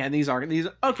 Yeah, these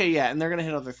okay, and they're gonna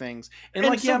hit other things. And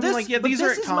like, so these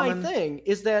are common. My thing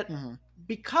is that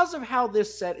because of how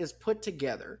this set is put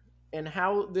together and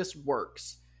how this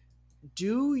works,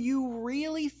 do you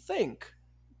really think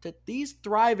that these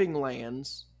thriving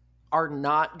lands are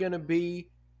not going to be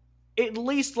at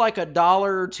least like $1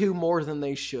 or $2 more than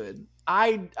they should?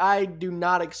 I do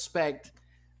not expect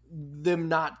them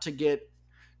not to get,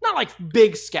 not like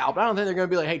big scalp. I don't think they're going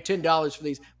to be like, hey, $10 for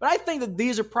these. But I think that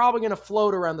these are probably going to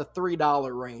float around the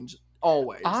 $3 range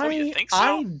always. You think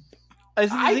so? The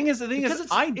thing is, I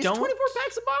don't. It's 24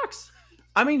 packs a box.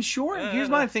 I mean, sure. Here's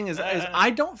my thing: is I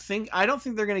don't think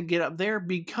they're going to get up there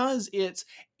because it's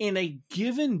in a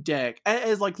given deck.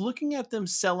 As like looking at them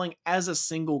selling as a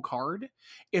single card.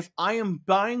 If I am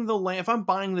buying the land, if I'm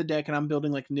buying the deck and I'm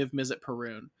building like Niv Mizzet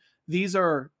Perun, these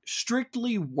are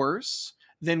strictly worse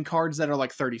than cards that are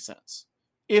like 30 cents.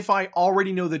 If I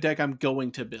already know the deck I'm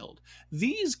going to build,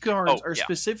 these cards are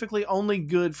specifically only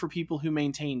good for people who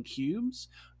maintain cubes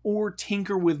or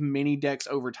tinker with mini decks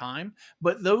over time.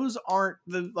 But those aren't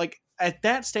at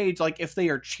that stage, like if they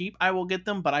are cheap, I will get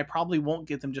them, but I probably won't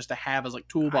get them just to have as like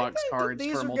toolbox cards.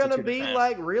 These for a are going to be events.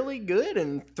 like really good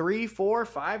in 3, 4,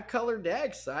 5 color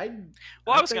decks. I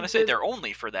was going to say they're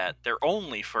only for that. They're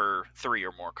only for 3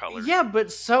 or more colors. Yeah,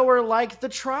 but so are like the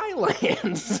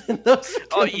tri-lands.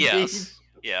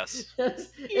 Yes. And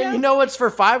you know what's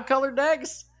for 5 color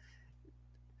decks?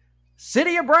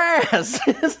 City of Brass.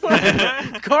 It's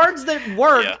like cards that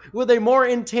work with a more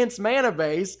intense mana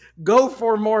base go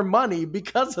for more money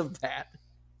because of that.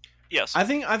 Yes. I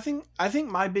think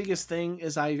my biggest thing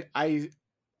is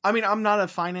I mean, I'm not a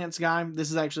finance guy.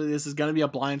 This is going to be a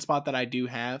blind spot that I do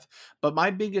have. But my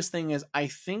biggest thing is I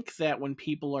think that when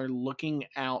people are looking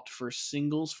out for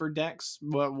singles for decks,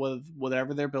 with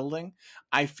whatever they're building,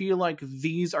 I feel like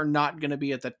these are not going to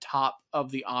be at the top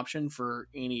of the option for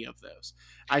any of those.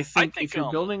 I think if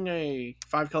you're building a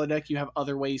 5-color deck, you have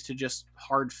other ways to just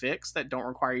hard fix that don't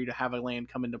require you to have a land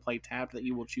come into play tapped that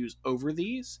you will choose over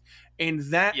these. And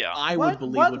that I would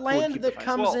believe what would land that price.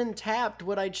 comes in tapped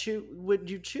would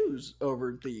you choose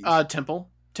over these?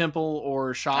 Temple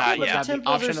or shop. But the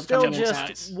temples are still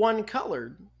just one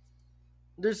colored.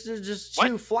 There's just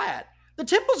too flat. The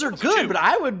temples are good, but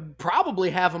I would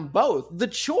probably have them both. The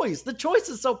choice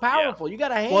is so powerful. You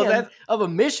got a hand of a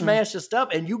mishmash of stuff,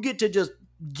 and you get to just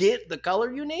get the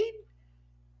color you need.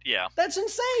 Yeah, that's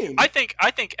insane. I think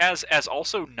as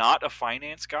also not a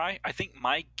finance guy, I think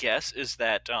my guess is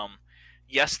that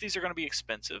yes, these are going to be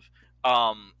expensive.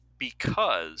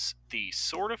 Because the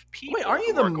sort of people. Wait, aren't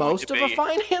you the most of a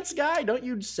finance guy? Don't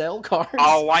you sell cards?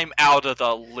 Oh, I'm out of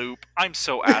the loop. I'm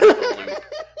so out of the loop.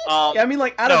 I mean,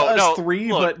 like out of us three,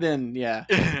 but then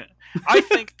I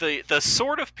think the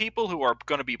sort of people who are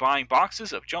going to be buying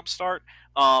boxes of Jumpstart,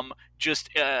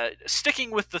 just sticking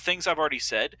with the things I've already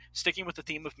said, sticking with the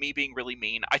theme of me being really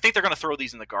mean, I think they're going to throw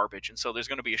these in the garbage, and so there's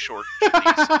going to be a shortage of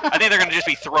these. I think they're going to just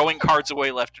be throwing cards away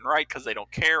left and right because they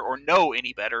don't care or know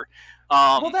any better.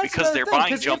 Because they're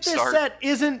buying Jumpstart.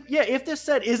 If this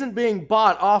set isn't being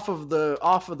bought off of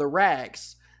the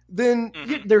racks, then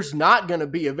there's not going to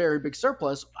be a very big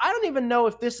surplus. I don't even know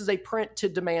if this is a print to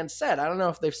demand set. I don't know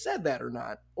if they've said that or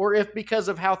not, or if because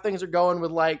of how things are going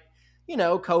with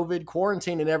COVID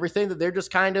quarantine and everything, that they're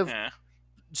just kind of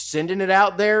sending it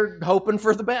out there hoping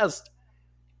for the best.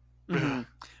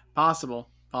 Possible.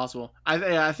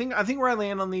 I think where I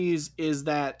land on these is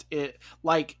that it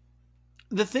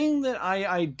the thing that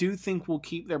I do think will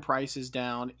keep their prices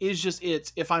down is just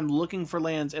if I'm looking for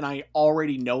lands and I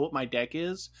already know what my deck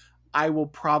is, I will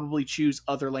probably choose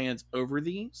other lands over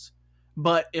these.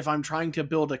 But if I'm trying to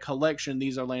build a collection,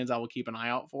 these are lands I will keep an eye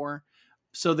out for.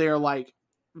 So these are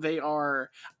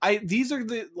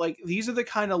the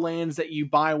kind of lands that you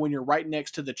buy when you're right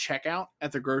next to the checkout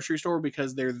at the grocery store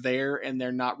because they're there and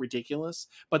they're not ridiculous,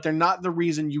 but they're not the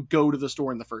reason you go to the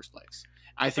store in the first place.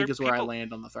 I think is where I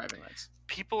land on the Thriving Lands.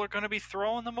 People are going to be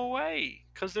throwing them away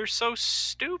because they're so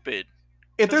stupid.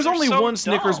 If there's only one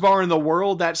Snickers bar in the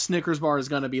world, that Snickers bar is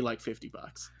going to be like $50.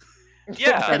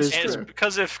 Yeah, that is and true.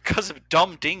 It's because of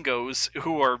dumb dingoes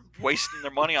who are wasting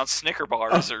their money on Snicker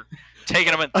bars or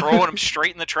taking them and throwing them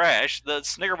straight in the trash. The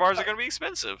Snicker bars are going to be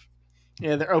expensive.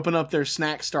 Yeah, they're opening up their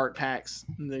snack start packs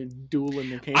and they're dueling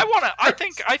their candy. I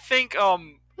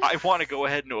want to go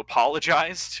ahead and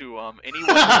apologize to anyone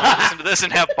who listen to this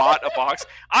and have bought a box.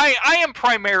 I am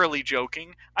primarily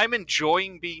joking. I'm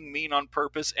enjoying being mean on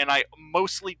purpose, and I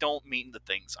mostly don't mean the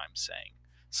things I'm saying.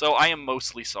 So I am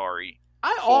mostly sorry.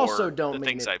 I also don't mean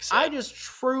things it. I've said. I just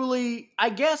truly,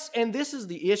 I guess, and this is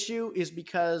the issue, is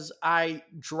because I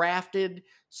drafted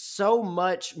so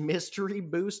much Mystery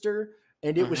Booster,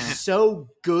 and it was so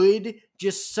good,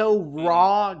 just so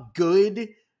raw good,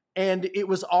 and it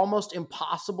was almost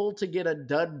impossible to get a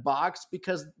dud box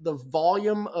because the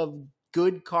volume of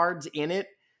good cards in it,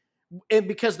 and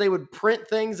because they would print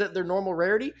things at their normal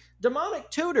rarity. Demonic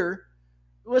Tutor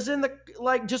was in the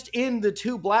just in the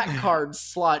 2 black cards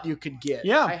slot you could get.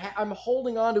 Yeah, I'm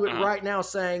holding on to it right now,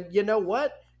 saying, you know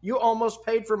what? You almost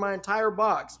paid for my entire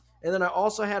box. And then I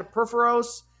also had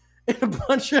Perforos and a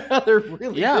bunch of other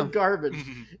really good garbage.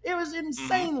 It was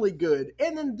insanely good.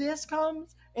 And then this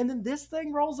comes, and then this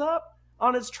thing rolls up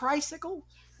on its tricycle.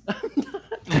 And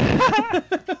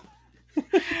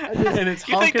it's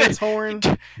honking its horn.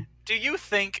 Do you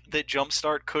think that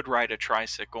Jumpstart could ride a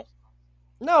tricycle?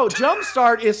 No,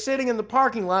 Jumpstart is sitting in the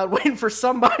parking lot waiting for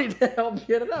somebody to help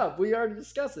get it up. We already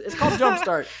discussed it. It's called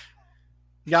Jumpstart.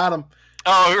 Got him.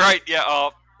 Oh, right. Yeah.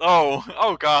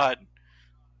 Oh, God.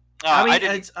 I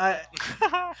mean,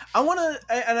 I want to,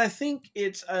 and I think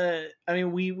it's. I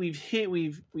mean, we've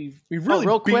really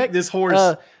real beat quick this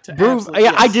horse. Bruce,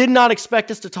 I did not expect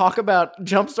us to talk about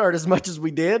Jumpstart as much as we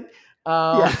did.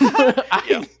 I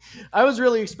was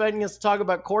really expecting us to talk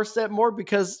about Core Set more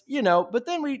because but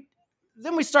then we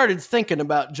started thinking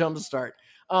about Jumpstart.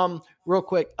 Real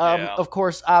quick, of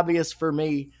course, obvious for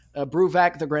me,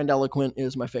 Bruvac the Grandiloquent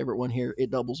is my favorite one here. It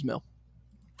doubles mill.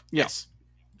 Yes.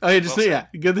 Good thing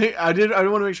I want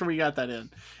to make sure we got that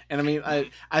in. And I mean,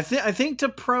 I think to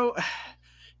pro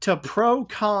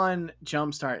con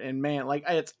Jumpstart, and man, like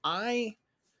I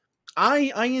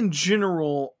in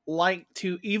general like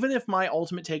to, even if my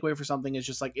ultimate takeaway for something is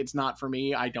just like it's not for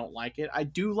me, I don't like it, I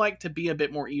do like to be a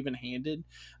bit more even-handed.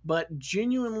 But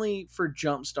genuinely for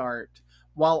Jumpstart,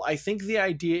 while I think the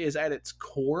idea is at its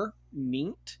core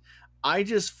neat, I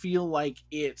just feel like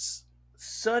it's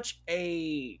such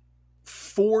a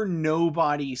for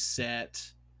nobody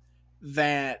set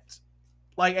that,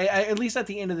 like, at least at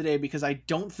the end of the day, because I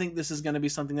don't think this is going to be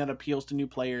something that appeals to new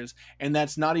players, and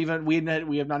that's not even, we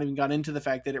have not even got into the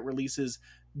fact that it releases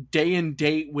day and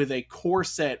date with a core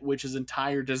set which is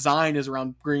entire design is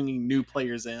around bringing new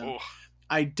players in. Oh.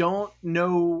 I don't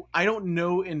know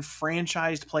in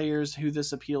franchised players who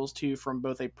this appeals to from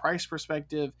both a price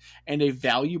perspective and a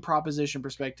value proposition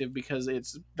perspective, because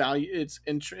it's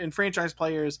in franchise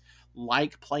players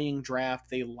like playing draft,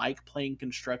 they like playing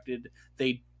constructed,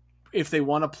 if they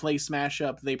want to play Smash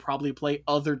Up, they probably play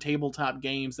other tabletop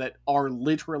games that are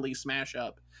literally Smash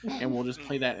Up, and we'll just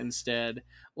play that instead.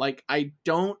 Like, I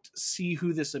don't see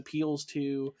who this appeals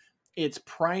to. It's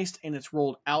priced and it's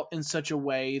rolled out in such a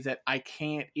way that I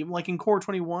can't, even like in Core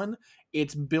 21,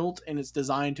 it's built and it's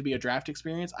designed to be a draft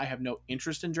experience. I have no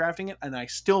interest in drafting it, and I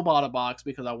still bought a box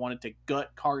because I wanted to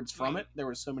gut cards from it. There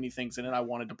were so many things in it I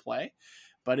wanted to play,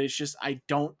 but it's just, I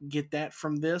don't get that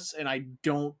from this, and I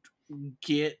don't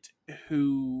get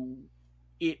who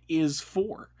it is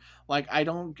for. Like, I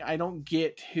don't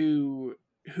get who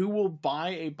will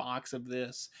buy a box of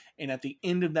this and at the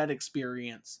end of that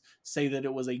experience say that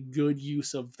it was a good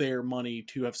use of their money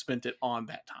to have spent it on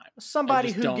that time.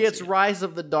 Somebody who gets Rise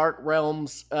of the Dark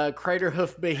Realms,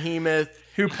 Craterhoof Behemoth,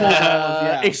 who pulls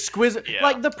Exquisite,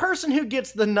 like the person who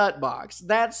gets the nut box.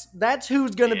 That's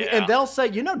who's going to be, and they'll say,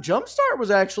 Jumpstart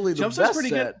was actually the best pretty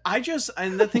set. Good.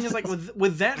 And the thing is, like,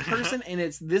 with that person, and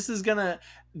this is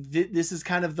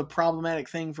kind of the problematic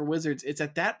thing for Wizards. It's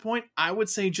at that point, I would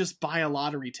say just buy a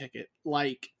lottery ticket.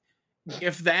 Like,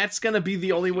 if that's going to be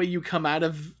the only way you come out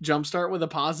of Jumpstart with a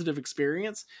positive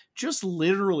experience, just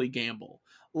literally gamble.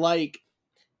 Like,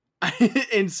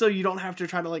 and so you don't have to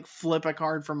try to like flip a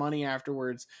card for money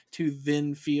afterwards to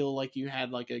then feel like you had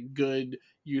like a good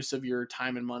use of your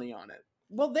time and money on it.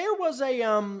 Well,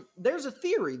 there's a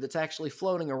theory that's actually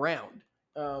floating around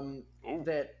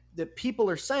that people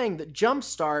are saying that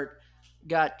Jumpstart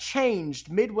got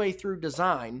changed midway through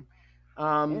design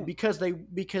because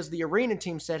the Arena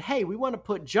team said, hey, we want to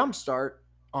put Jumpstart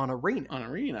on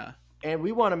Arena. And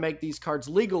we want to make these cards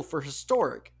legal for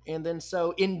Historic. And then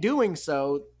so in doing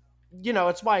so,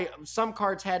 it's why some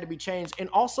cards had to be changed, and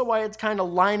also why it's kind of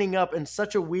lining up in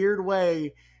such a weird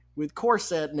way with Core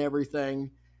Set and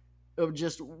everything, of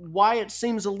just why it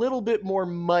seems a little bit more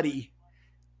muddy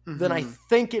than I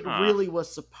think it really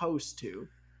was supposed to.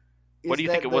 What do you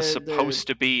think it was supposed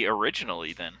to be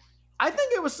originally then? I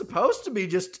think it was supposed to be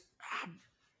just,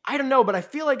 I don't know, but I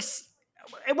feel like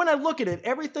when I look at it,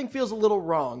 everything feels a little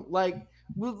wrong. Like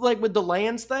with the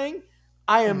lands thing,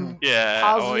 I am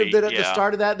positive that at the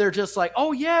start of that, they're just like,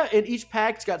 oh yeah, and each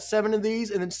pack's got 7 of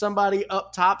these, and then somebody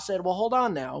up top said, well, hold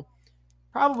on now.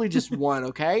 Probably just one,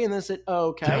 okay? And then said,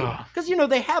 okay. Because,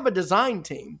 they have a design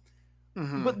team.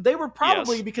 Mm-hmm. But they were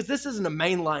probably, because this isn't a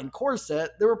mainline core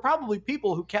set, there were probably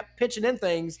people who kept pitching in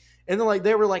things, and then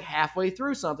they were halfway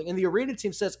through something, and the Arena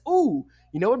team says, ooh,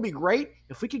 you know, it'd be great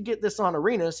if we could get this on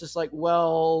Arena. It's just like,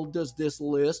 well, does this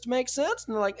list make sense?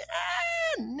 And they're like,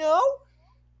 no,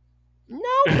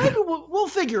 maybe we'll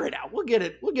figure it out. We'll get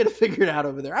it figured out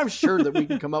over there. I'm sure that we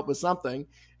can come up with something.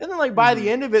 And then, like, by the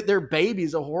end of it, their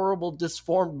baby's a horrible,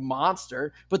 disformed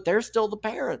monster, but they're still the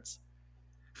parents.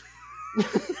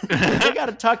 They got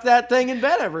to tuck that thing in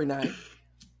bed every night.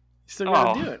 Still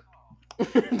got to do it.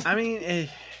 I mean,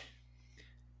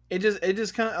 it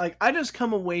just kind of like, I just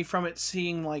come away from it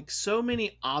seeing like so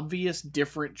many obvious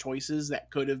different choices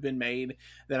that could have been made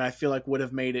that I feel like would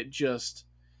have made it just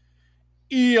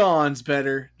eons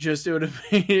better. It would have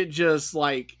made it just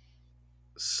like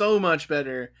so much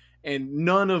better, and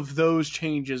none of those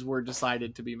changes were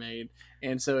decided to be made,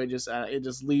 and so it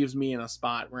just leaves me in a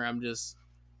spot where I'm just.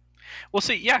 Well,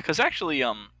 see, yeah, because actually,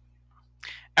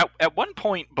 at one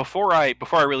point before I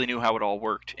really knew how it all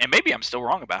worked, and maybe I'm still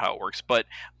wrong about how it works, but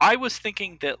I was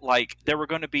thinking that like there were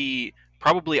going to be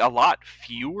probably a lot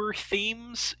fewer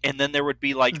themes, and then there would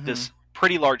be like this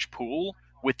pretty large pool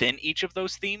within each of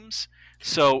those themes.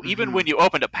 So even when you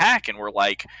opened a pack and were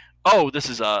like, "Oh, this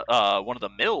is a one of the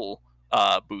mill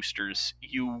boosters,"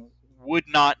 you would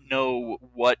not know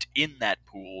what in that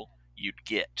pool you'd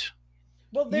get.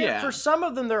 Well, for some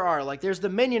of them there are. Like, there's the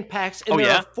Minion packs, and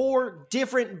there are 4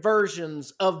 different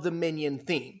versions of the Minion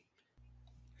theme.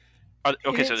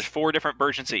 Okay, so there's 4 different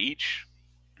versions of each?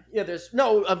 Yeah,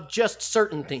 of just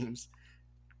certain themes.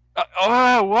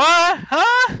 What?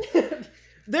 Huh?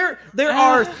 There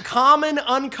are common,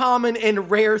 uncommon, and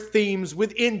rare themes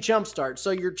within Jumpstart.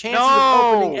 So your chances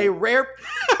of opening a rare...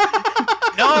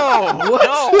 No.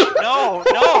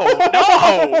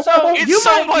 So it's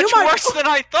so much worse than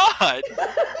I thought.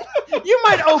 You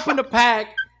might open a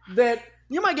pack that...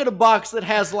 You might get a box that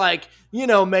has like, you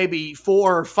know, maybe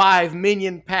 4 or 5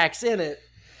 Minion packs in it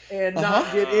and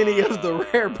not get any of the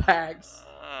rare packs.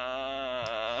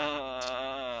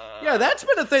 Yeah, that's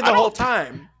been a thing the whole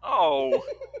time.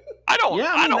 I don't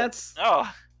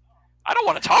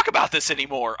want to talk about this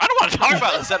anymore. I don't want to talk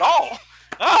about this at all.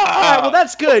 All right, well,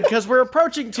 that's good because we're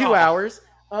approaching 2 hours.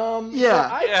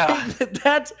 I think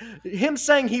that's him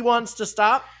saying he wants to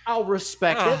stop. I'll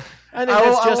respect it. I think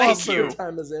that's just as good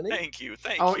time as any. Thank you.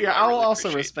 Oh, yeah, I'll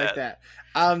also respect that.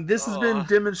 This has been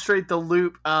Demonstrate the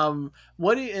Loop.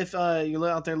 What if you're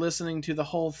out there listening to the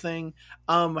whole thing?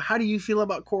 How do you feel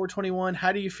about Core 21?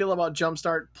 How do you feel about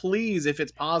Jumpstart? Please, if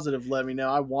it's positive, let me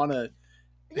know. I want to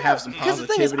have some positivity. Because the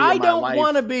thing is, I don't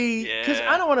want to be. Because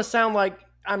I don't want to sound like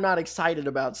I'm not excited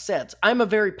about sets. I'm a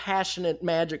very passionate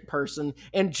Magic person,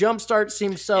 and Jumpstart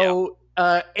seems so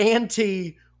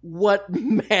anti what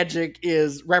Magic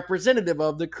is representative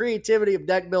of. The creativity of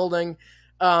deck building,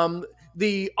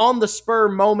 the on the spur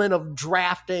moment of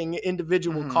drafting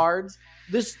individual cards.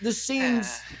 This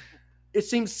seems it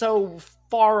seems so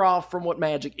far off from what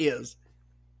Magic is.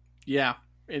 Yeah.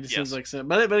 It seems like so.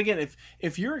 But again,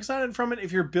 if you're excited from it,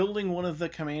 if you're building one of the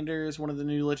commanders, one of the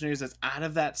new legendaries that's out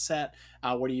of that set,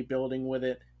 what are you building with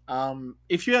it?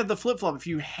 If you have the flip-flop, if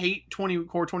you hate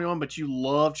Core 21 but you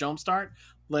love Jumpstart,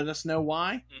 let us know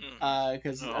why.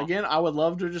 Because again, I would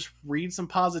love to just read some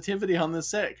positivity on this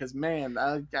set. Because man,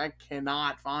 I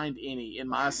cannot find any in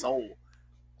my soul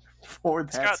for that.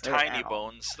 It's got tiny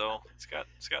bones though. It's got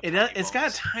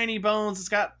tiny bones. It's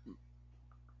got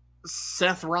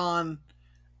Seth Ron.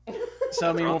 So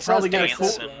I mean, we'll probably get a cool.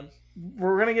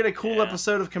 We're gonna get a cool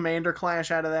episode of Commander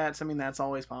Clash out of that. So I mean, that's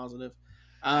always positive.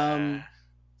 But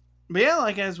yeah,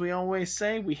 like as we always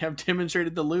say, we have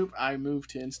demonstrated the loop. I move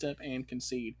to instep and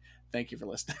concede. Thank you for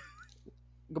listening.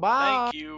 Goodbye. Thank you.